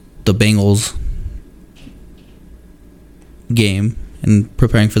the Bengals game and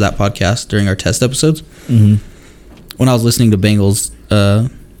preparing for that podcast during our test episodes, Mm-hmm. when I was listening to the Bengals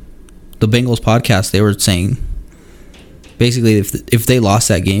podcast, they were saying basically if they lost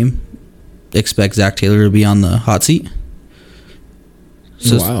that game, expect Zach Taylor to be on the hot seat.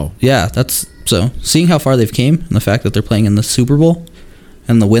 So, Wow. Yeah, that's so seeing how far they've came and the fact that they're playing in the Super Bowl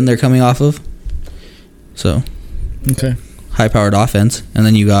and the win they're coming off of. So Okay. high-powered offense, and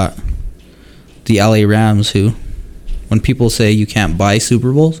then you got the LA Rams, who, when people say you can't buy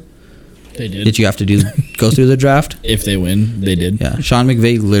Super Bowls, They did. did you have to go through the draft? If they win, they did. Yeah, Sean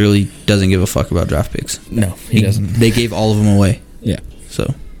McVay literally doesn't give a fuck about draft picks. No, he doesn't. They gave all of them away. Yeah.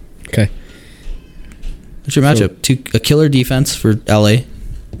 So Okay. what's your matchup? A killer defense for LA.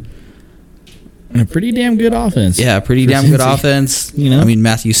 And a pretty damn good offense. Yeah, pretty For damn good Cincy. offense. You know? I mean,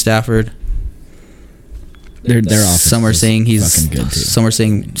 Matthew Stafford. Their offense. Some are is saying he's. fucking good too. Some are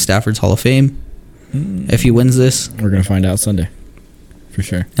saying Stafford's Hall of Fame if he wins this. We're gonna find out Sunday, for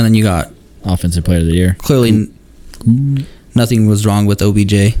sure. And then you got Offensive Player of the Year. clearly nothing was wrong with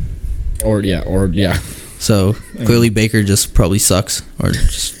OBJ. Or yeah. So clearly Baker just probably sucks, or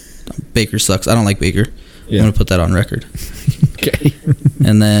just Baker sucks. I don't like Baker. Yeah. I'm gonna put that on record. Okay.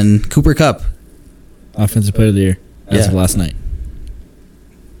 And then Cooper Kupp. Offensive Player of the Year as of last night.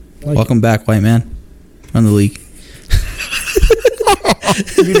 Welcome back, white man. On the league.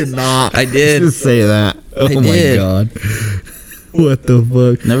 You did not. I did. Just say that. Oh I my did. god. What the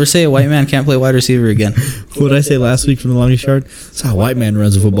fuck? Never say a white man can't play wide receiver again. What did I say last week from the longest yard? That's how a white man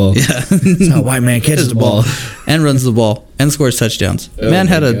runs a football. Yeah. That's how a white man catches the ball. And runs the ball. And scores touchdowns. Man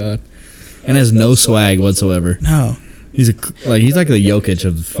had God. And has no swag whatsoever. No. He's like the Jokic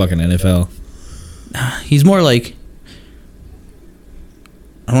of the fucking NFL. He's more like,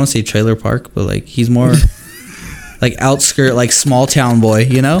 I don't want to say trailer park, but like he's more like outskirt, like small town boy,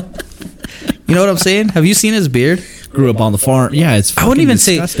 you know? You know what I'm saying? Have you seen his beard? Grew up on the farm. Yeah, it's fucking I wouldn't even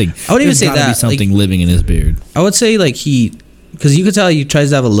disgusting. say I wouldn't even say There's gotta that. be something Like, living in his beard. I would say like because you could tell he tries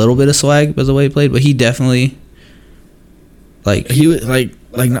to have a little bit of swag by the way he played, but he definitely He was like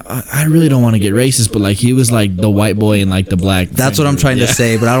I really don't want to get racist, but like he was like the white boy and like the black. That's what I'm trying to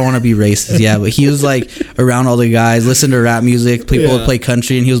say, but I don't want to be racist. Yeah, but he was like around all the guys, listen to rap music, people would play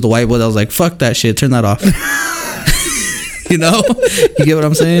country, and he was the white boy that was like, fuck that shit, turn that off. You know? You get what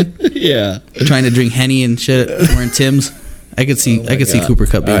I'm saying? Yeah. Trying to drink Henny and shit, wearing Tim's. I could see Cooper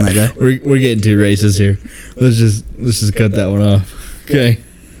Kupp being that guy. We're getting too racist here. Let's just cut that one off. Okay.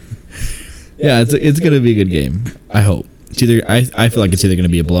 Yeah, it's gonna be a good game. I hope. It's either I feel like it's either gonna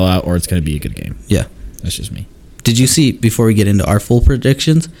be a blowout or it's gonna be a good game. Yeah. That's just me. Did you see, before we get into our full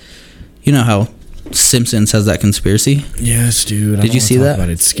predictions, you know how Simpsons has that conspiracy? Yes, dude. Did you see that? But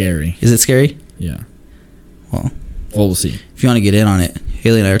it's scary. Is it scary? Yeah. Well, We'll see. if you want to get in on it,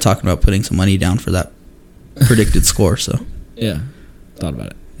 Haley and I are talking about putting some money down for that predicted score. So Yeah. Thought about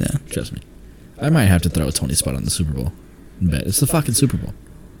it. yeah, Trust me. I might have to throw a 20 spot on the Super Bowl and bet. It's the fucking Super Bowl.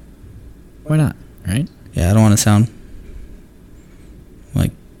 Why not? Right? yeah. I don't want to sound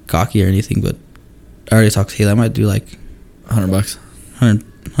like cocky or anything, but I already talked to Haley. I might do like $100.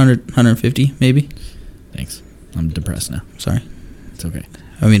 150 maybe. Thanks. I'm depressed now. Sorry. It's okay.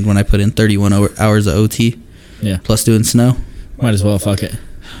 I mean, when I put in 31 hours of OT Yeah. plus doing snow, Might as well. Fuck it.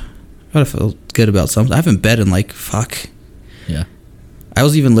 I gotta feel good about something. I haven't bet in like fuck. Yeah. I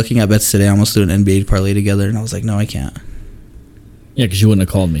was even looking at bets today. I almost did an NBA parlay together, and I was like, no, I can't. Yeah, because you wouldn't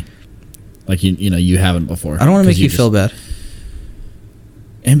have called me. Like, you haven't before. I don't want to make you feel bad.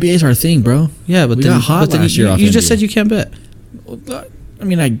 NBA's our thing, bro. Yeah, but We then, got hot but then last year off you just NBA. said you can't bet. I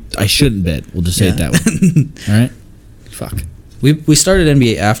mean, I shouldn't bet. We'll just say it that way. All right? Fuck. We started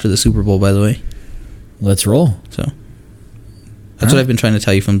NBA after the Super Bowl, by the way. Let's roll. So that's what I've been trying to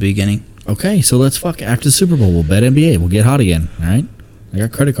tell you from the beginning. Okay, so let's fuck. After the Super Bowl, we'll bet NBA. We'll get hot again. All right? I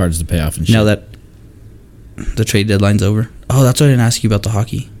got credit cards to pay off and shit. Now that the trade deadline's over. Oh, that's what I didn't ask you about the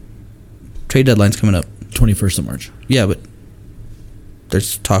hockey. Trade deadline's coming up. 21st of March. Yeah, but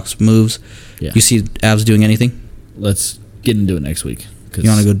there's talks, moves. Yeah. You see Avs doing anything? Let's get into it next week. 'Cause You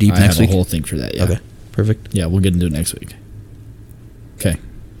wanna go deep next I week? have a whole thing for that, yeah. Okay, perfect. Yeah, we'll get into it next week. Okay.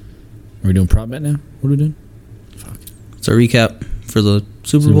 Are we doing prop bet now? What are we doing? Fuck. It's a recap for the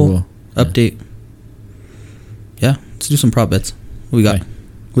Super Bowl. Update. Yeah, let's do some prop bets. What we got? Okay.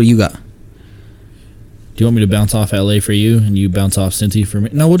 What do you got? Do you want me to bounce off LA for you and you bounce off Cincy for me?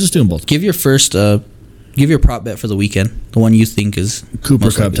 No, we'll just do them both. Give your first. Give your prop bet for the weekend. The one you think is Cooper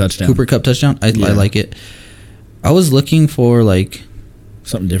most Kupp likely. touchdown. Cooper Kupp touchdown. I Yeah. like it. I was looking for like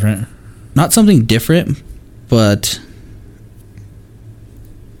Something different. not something different, but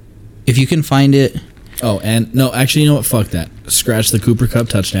if you can find it. Oh, and no, actually, you know what? Fuck that. Scratch the Cooper Kupp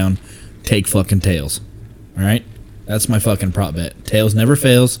touchdown. Take fucking tails. All right? That's my fucking prop bet. Tails never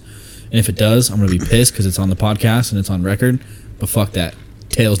fails. And if it does, I'm going to be pissed because it's on the podcast and it's on record. But fuck that.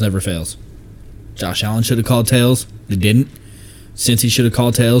 Tails never fails. Josh Allen should have called tails. They didn't. Cincy should have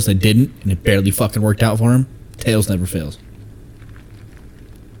called tails. They didn't. And it barely fucking worked out for him. Tails never fails.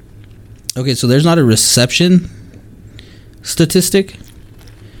 Okay, so there's not a reception statistic,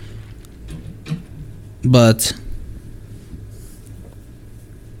 but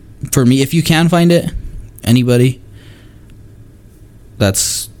for me, if you can find it, anybody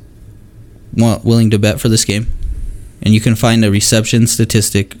that's willing to bet for this game, and you can find a reception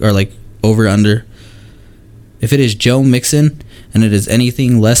statistic or like over under, if it is Joe Mixon and it is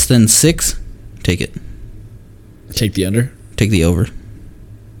anything less than 6, take it. Take the under. Take the over.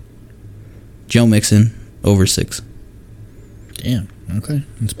 Joe Mixon over 6. Damn. Okay.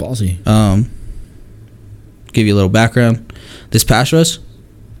 It's ballsy. Give you a little background. This pass rush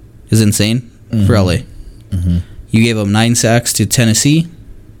is insane for LA. Mm-hmm. You gave them 9 sacks to Tennessee,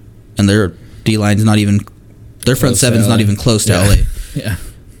 and their D line's not even, their front Close to seven's not LA. even close to Yeah. LA. Yeah.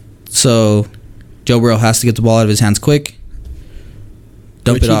 So Joe Burrow has to get the ball out of his hands quick.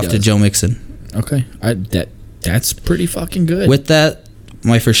 Dump Which it he off to does. Joe Mixon. Okay. That's pretty fucking good. With that,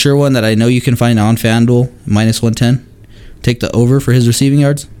 my for sure one that I know you can find on FanDuel, minus 110. Take the over for his receiving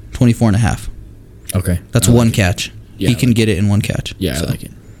yards, 24.5. Okay. That's I like one it. catch. Yeah, He I can like get it in one catch. Yeah, So, I like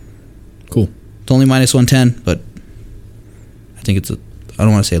it. Cool. It's only minus 110, but I think it's I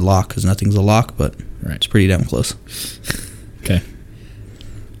don't want to say lock because nothing's a lock, but Right. it's pretty damn close. Okay.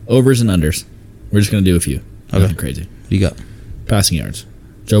 Overs and unders. We're just going to do a few. Okay. Nothing crazy. What you got? Passing yards.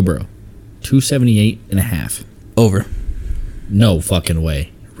 Joe Burrow. 278.5. Over. No fucking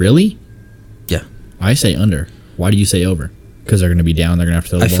way. Really? Yeah. I say under. Why do you say over? Because they're going to be down. They're going to have to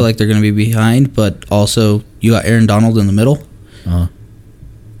throw the I ball? feel like they're going to be behind, but also you got Aaron Donald in the middle. Uh-huh.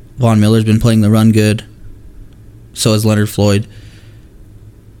 Von Miller's been playing the run good. So has Leonard Floyd.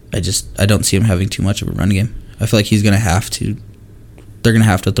 I don't see him having too much of a run game. I feel like he's going to have to. They're going to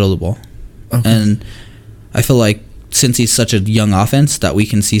have to throw the ball. Okay. And I feel like since he's such a young offense that we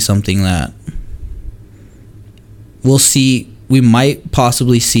can see something that we'll see. We might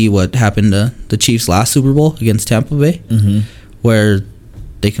possibly see what happened to the Chiefs last Super Bowl against Tampa Bay, where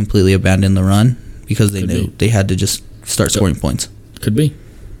they completely abandoned the run because they knew they had to just start scoring points. Could be.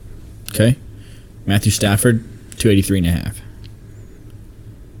 Okay. Matthew Stafford, 283.5.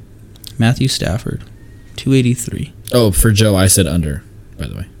 Matthew Stafford, 283. Oh, for Joe, I said under, by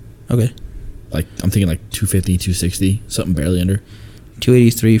the way. Okay. Like, I'm thinking like 250, 260, something barely under.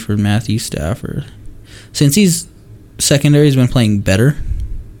 283 for Matthew Stafford. Since he's secondary has been playing better.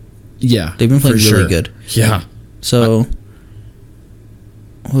 Yeah. They've been playing for really sure. good. Yeah. So,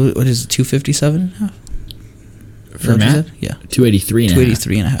 what is it, 257 and a half? For Matt? Yeah. 283 and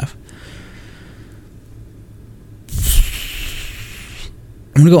 283 and a half.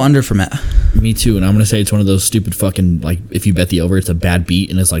 I'm going to go under for Matt. Me too, and I'm going to say it's one of those stupid fucking, like, if you bet the over, it's a bad beat,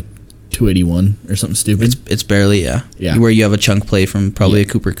 and it's like 281 or something stupid. It's barely, yeah. Yeah. Where you have a chunk play from probably a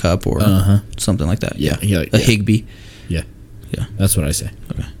Cooper Cup or something like that. Yeah. A Higbee. Yeah. Yeah. That's what I say.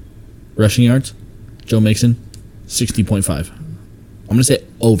 Okay. Rushing yards, Joe Mixon, 60.5. I'm going to say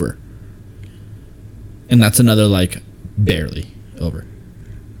over. And that's another, like, barely over.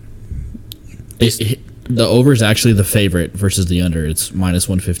 The over is actually the favorite versus the under. It's minus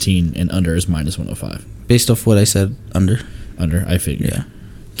 115, and under is minus 105. Based off what I said, under. Under, I figured. Yeah.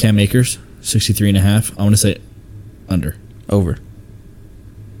 Cam Akers, 63.5. I'm going to say under. Over.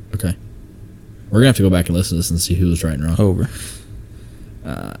 Okay. We're going to have to go back and listen to this and see who was right and wrong. Over.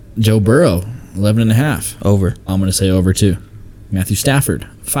 Joe Burrow, 11.5. Over. I'm going to say over too. Matthew Stafford,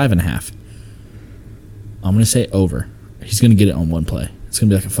 5.5. I'm going to say over. He's going to get it on one play. It's going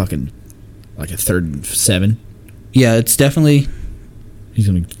to be like a fucking, like a 3rd and 7. Yeah, it's definitely. He's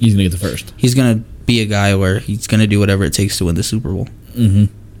going to get the first. He's going to be a guy where he's going to do whatever it takes to win the Super Bowl.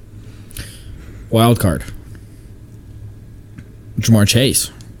 Wild card. Jamar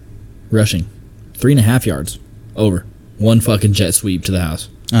Chase, rushing, 3.5 yards. Over. One fucking jet sweep to the house.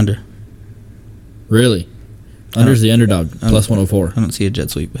 Under. Really? Under's the underdog, plus 104. I don't see a jet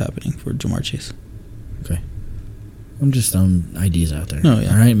sweep happening for Jamar Chase. Okay. I'm just throwing ideas out there. Oh,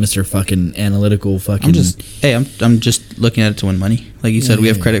 yeah. All right, Mr. fucking analytical fucking... I'm just looking at it to win money. Like you said, we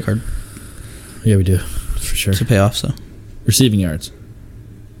have credit card Yeah, we do. For sure. to pay off, so. Receiving yards.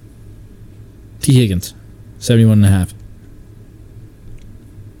 T. Higgins, 71.5.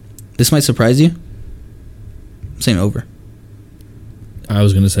 This might surprise you. I'm saying over. I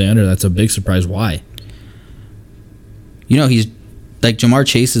was going to say under. That's a big surprise. Why? You know, he's like Jamar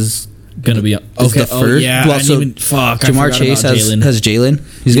Chase is Going to be... the first. yeah. Well, so Jamar Chase has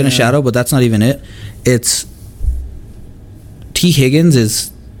Jalen. He's going to shadow, but that's not even it. It's T. Higgins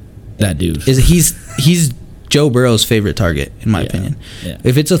is that dude. He's Joe Burrow's favorite target, in my opinion. Yeah.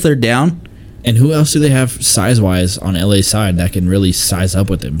 If it's a third down... And who else do they have size-wise on LA's side that can really size up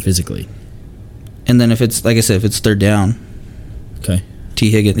with him physically? And then if it's, like I said, if it's third down... Okay.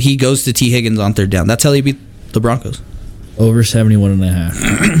 T. Higgins. He goes to T. Higgins on third down. That's how they beat the Broncos. Over 71.5.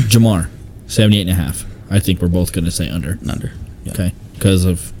 Jamar, 78.5. I think we're both going to say under. Under. Yeah. Okay. Because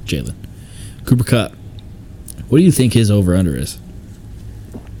of Jalen. Cooper Kupp. What do you think his over-under is?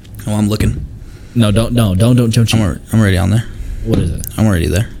 Oh, I'm looking. No, don't jump. I'm already on there. What is it? I'm already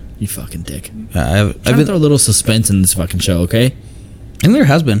there. You fucking dick. I've Try to throw a little suspense in this fucking show, okay? And there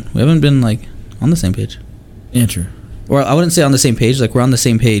has been. We haven't been, like, on the same page. Yeah, true. Or I wouldn't say on the same page. Like, we're on the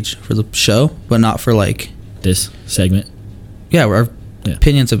same page for the show, but not for, like... This segment. Yeah, our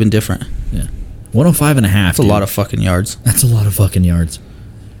opinions have been different. Yeah. 105.5. That's a lot of fucking yards. That's a lot of fucking yards.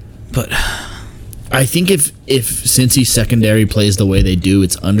 But... I think if Cincy secondary plays the way they do,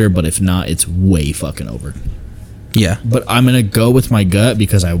 it's under, but if not, it's way fucking over. Yeah. But I'm going to go with my gut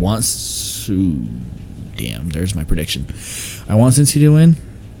because I want... Damn, there's my prediction. I want Cincy to win.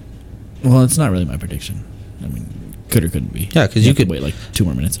 Well, it's not really my prediction. I mean, could or couldn't be. Yeah, because you could... wait like 2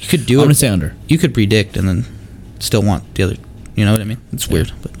 more minutes. You could do I'm going to say under. You could predict and then still want the other... You know what I mean? It's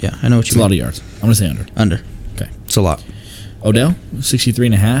weird. But yeah, I know what you mean. It's a lot of yards. I'm going to say under. Under. Okay. It's a lot. Odell,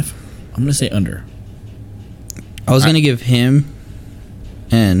 63.5. I'm going to say under. I was going to give him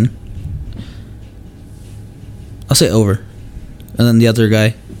And I'll say over. And then the other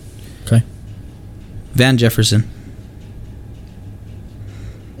guy, Okay. Van Jefferson.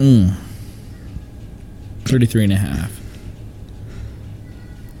 33.5.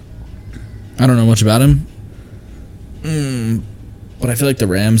 I don't know much about him. But I feel like the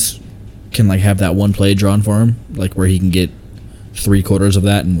Rams can like have that one play drawn for him, like where he can get 3/4 of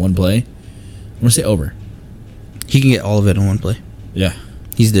that in one play. I'm gonna say over. He can get all of it in one play. Yeah.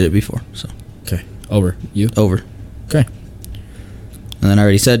 He's did it before, so Okay. Over. You? over. Okay. And then I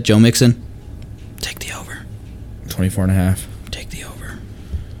already said Joe Mixon. Take the over. 24.5. Take the over.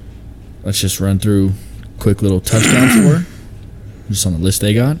 Let's just run through quick little touchdown score. Just on the list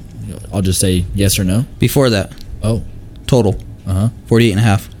they got. I'll just say yes or no. Before that, Oh. total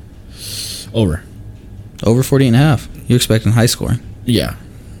 48.5. Over. Over 48.5. You're expecting high scoring. Yeah.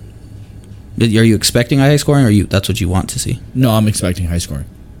 Are you expecting high scoring, or that's what you want to see? No, I'm expecting high scoring.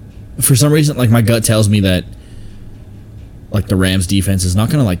 For some reason, like my gut tells me that like the Rams defense is not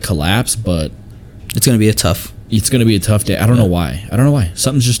gonna like collapse, but It's going to be a tough. it's gonna be a tough day. I don't know why.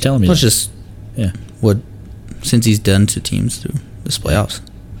 Something's just telling me Plus, that. just Yeah. what since he's done to teams through this playoffs.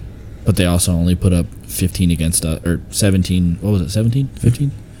 But they also only put up 15 against us, or 17. What was it? 17?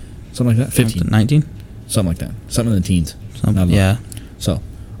 15? Something like that. 15. 19. Something like that. Something in the teens. Not a lot. Yeah. So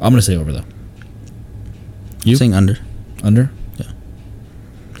I'm gonna say over though. You? Saying under. Under? Yeah.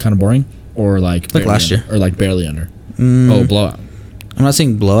 Kind of boring, or like Like barely last under? year. Or like barely under. Mm, Oh, blowout. I'm not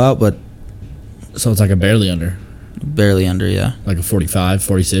saying blowout, but So it's like a barely under, barely under. Yeah, like a 45,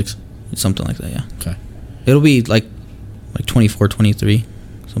 46. something like that. Yeah. Okay. It'll be like 24-23,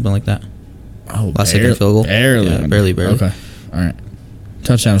 something like that. Oh, Last second field goal. Barely. Yeah, under. barely. Okay. All right.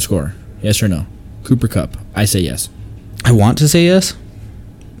 Touchdown score. Yes or no? Cooper Kupp. I say yes. I want to say yes,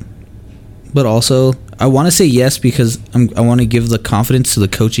 but also I want to say yes because I want to give the confidence to the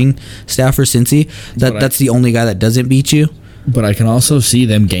coaching staff for Cincy that that's the only guy that doesn't beat you. But I can also see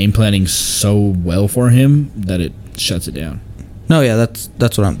them game planning so well for him that it shuts it down. No, yeah,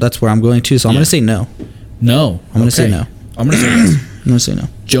 that's where I'm going to. So I'm going to say no. No. I'm going to say no. I'm going to say yes. I'm going to say no.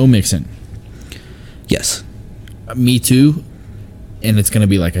 Joe Mixon. Yes. Me too. And it's going to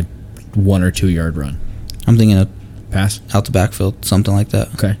be like a 1 or 2 yard run. I'm thinking a Pass. out the backfield, something like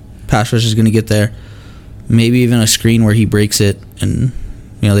that. Okay. Pass rush is going to get there. Maybe even a screen where he breaks it and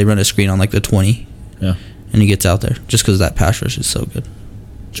they run a screen on like the 20. Yeah. And he gets out there just because that pass rush is so good.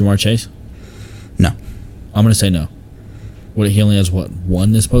 Jamar Chase. No. I'm going to say no. He only has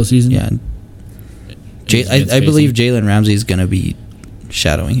one this postseason? Yeah. I believe Jalen Ramsey is going to be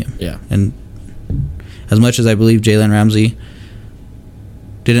shadowing him. Yeah. And as much as I believe Jalen Ramsey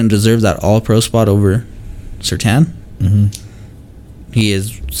didn't deserve that all-pro spot over Surtain, he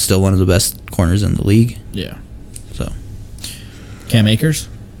is still one of the best corners in the league. Yeah. So Cam Akers.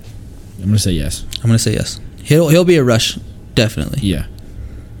 I'm going to say yes. I'm going to say yes. He'll be a rush, definitely. Yeah.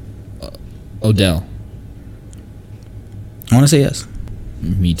 Odell. I want to say yes.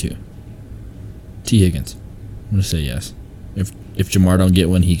 Me too. T. Higgins. I'm going to say yes. If Jamar don't get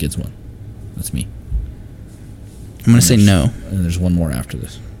one, he gets one. That's me. I'm going to say no. And there's one more after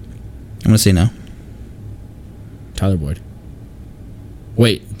this. I'm going to say no. Tyler Boyd.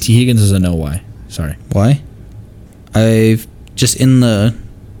 Wait, T. Higgins is a no. Why? Sorry. Why? I've just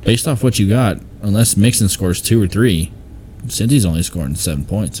Based off what you got, unless Mixon scores 2 or 3, Cincy's only scoring 7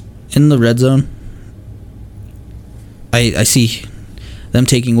 points. in the red zone, I see them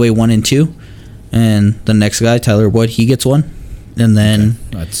taking away 1 and 2, and the next guy, Tyler Boyd, he gets 1, and then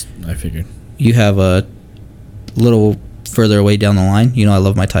I figured. you have a little further away down the line. I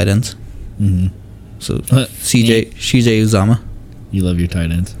love my tight ends. Mm-hmm. So CJ Uzama. You love your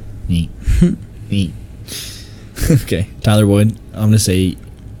tight ends. Neat. Neat. Okay, Tyler Boyd. I'm gonna say,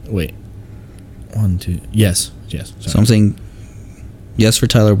 wait, 1, 2. Yes. Sorry. So I'm saying yes for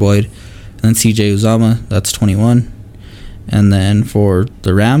Tyler Boyd, and then CJ Uzama. That's 21, and then for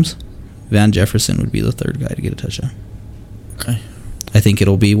the Rams, Van Jefferson would be the third guy to get a touchdown. Okay. I think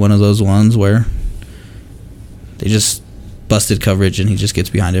it'll be one of those ones where they just busted coverage and he just gets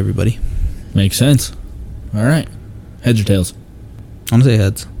behind everybody. Makes sense. All right. Heads or tails? I'm gonna say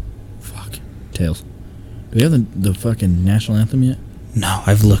heads. Fuck. Tails. Do we have the fucking national anthem yet? No,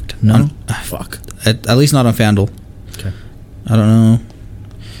 I've looked. No? Fuck. At least not on FanDuel. Okay. I don't know.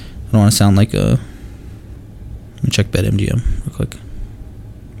 I don't want to sound like a... Let me check BetMGM real quick.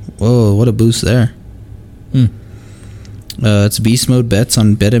 Whoa, what a boost there. It's beast mode bets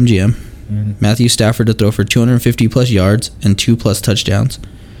on BetMGM. Mm-hmm. Matthew Stafford to throw for 250 plus yards and 2 plus touchdowns,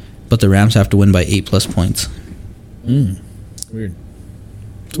 but the Rams have to win by 8 plus points. Weird.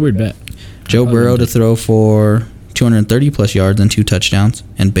 It's a weird bet. Joe Burrow to throw for 230 plus yards and 2 touchdowns,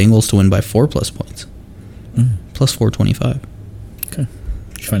 and Bengals to win by 4 plus points. Plus 425. Okay.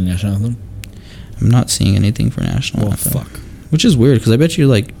 Did you find the national anthem? I'm not seeing anything for national anthem. Fuck. Which is weird, because I bet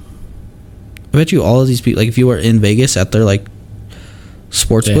you all of these people, like, if you were in Vegas at their, like,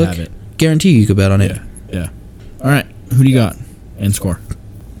 sports They book, have it. guarantee you could bet on it. Yeah. All right. Who do you got? And score.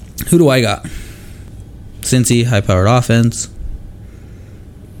 Who do I got? Cincy, high-powered offense.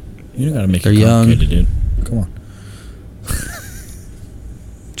 You don't got to make They're it young. complicated, dude. Come on.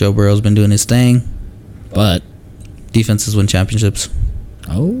 Joe Burrow's been doing his thing. But. Defenses win championships.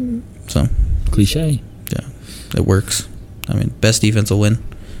 Oh. So. Cliche. Yeah. It works. I mean, best defense will win.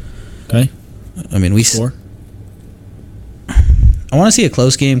 Okay. I mean, we score. I want to see a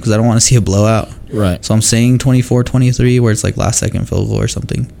close game because I don't want to see a blowout. Right. So I'm saying 24-23 where it's like last second field goal or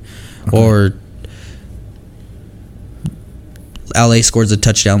something. Okay. Or LA scores a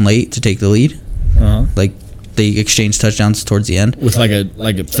touchdown late to take the lead. Uh-huh. Like they exchange touchdowns towards the end. With like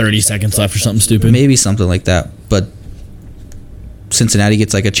a 30 seconds left or something stupid. Maybe something like that. But Cincinnati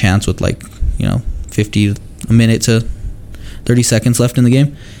gets like a chance with 50 a minute to 30 seconds left in the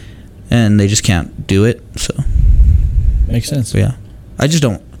game. And they just can't do it. So Makes sense. So yeah. I just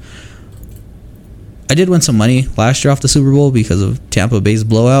don't. I did win some money last year off the Super Bowl because of Tampa Bay's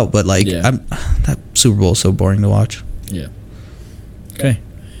blowout, but that Super Bowl is so boring to watch. Yeah. Okay.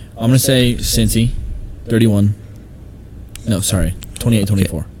 I'm going to say Cincy, 31. No, sorry,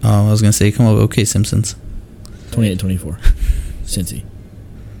 28-24. Okay. I was going to say, come on, okay, Simpsons. 28-24. Cincy.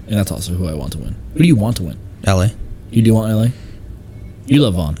 And that's also who I want to win. Who do you want to win? LA. You do want LA? You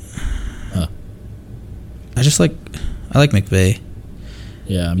love Vaughn. Huh. I like McVay.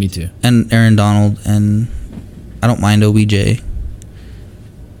 Yeah, me too. And Aaron Donald, and I don't mind OBJ.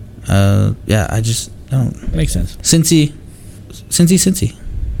 I don't. Makes sense. Cincy.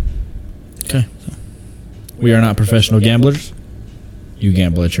 Okay. We are not professional gamblers. You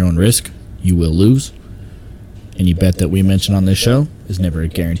gamble at your own risk. You will lose. Any bet that we mention on this show is never a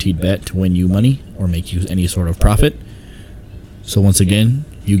guaranteed bet to win you money or make you any sort of profit. So once again,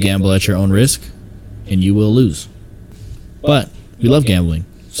 you gamble at your own risk, and you will lose. But we love gambling,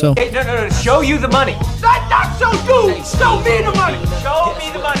 so... Hey, no, show you the money. That's not so dude. Show me the money. Show me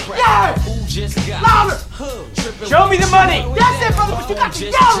the money. Yeah. Louder. Show me the money. That's it, brother, but you got to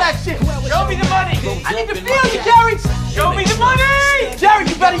yell that shit. Show me the money. I need to feel you, Jerry. Show me the money. Jerry,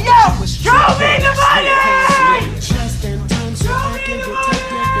 you better yell. Show me the money. Show me the money.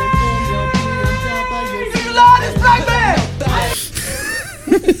 You loudest black man.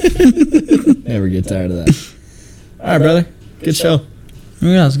 Never get tired of that. All right, brother. Good show.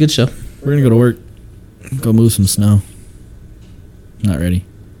 Yeah, it's a good show. We're going to go to work. Go move some snow. Not ready.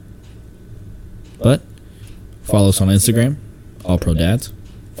 But follow us on Instagram, AllProDads.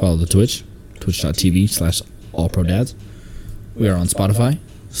 Follow the Twitch, twitch.tv/AllProDads. We are on Spotify.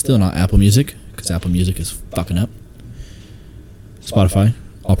 Still not Apple Music, because Apple Music is fucking up. Spotify,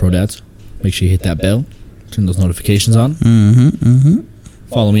 AllProDads. Make sure you hit that bell. Turn those notifications on.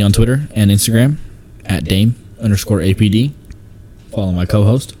 Follow me on Twitter and Instagram, @Dame_APD. Follow my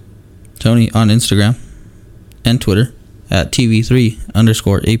co-host, Tony, on Instagram and Twitter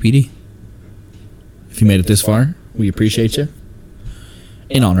 @TV3_APD. If you made it this far, we appreciate you.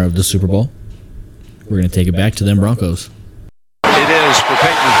 In honor of the Super Bowl, we're going to take it back to them Broncos. It is for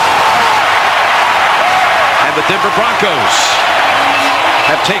Peyton. And the Denver Broncos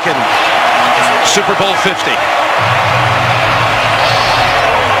have taken Super Bowl 50.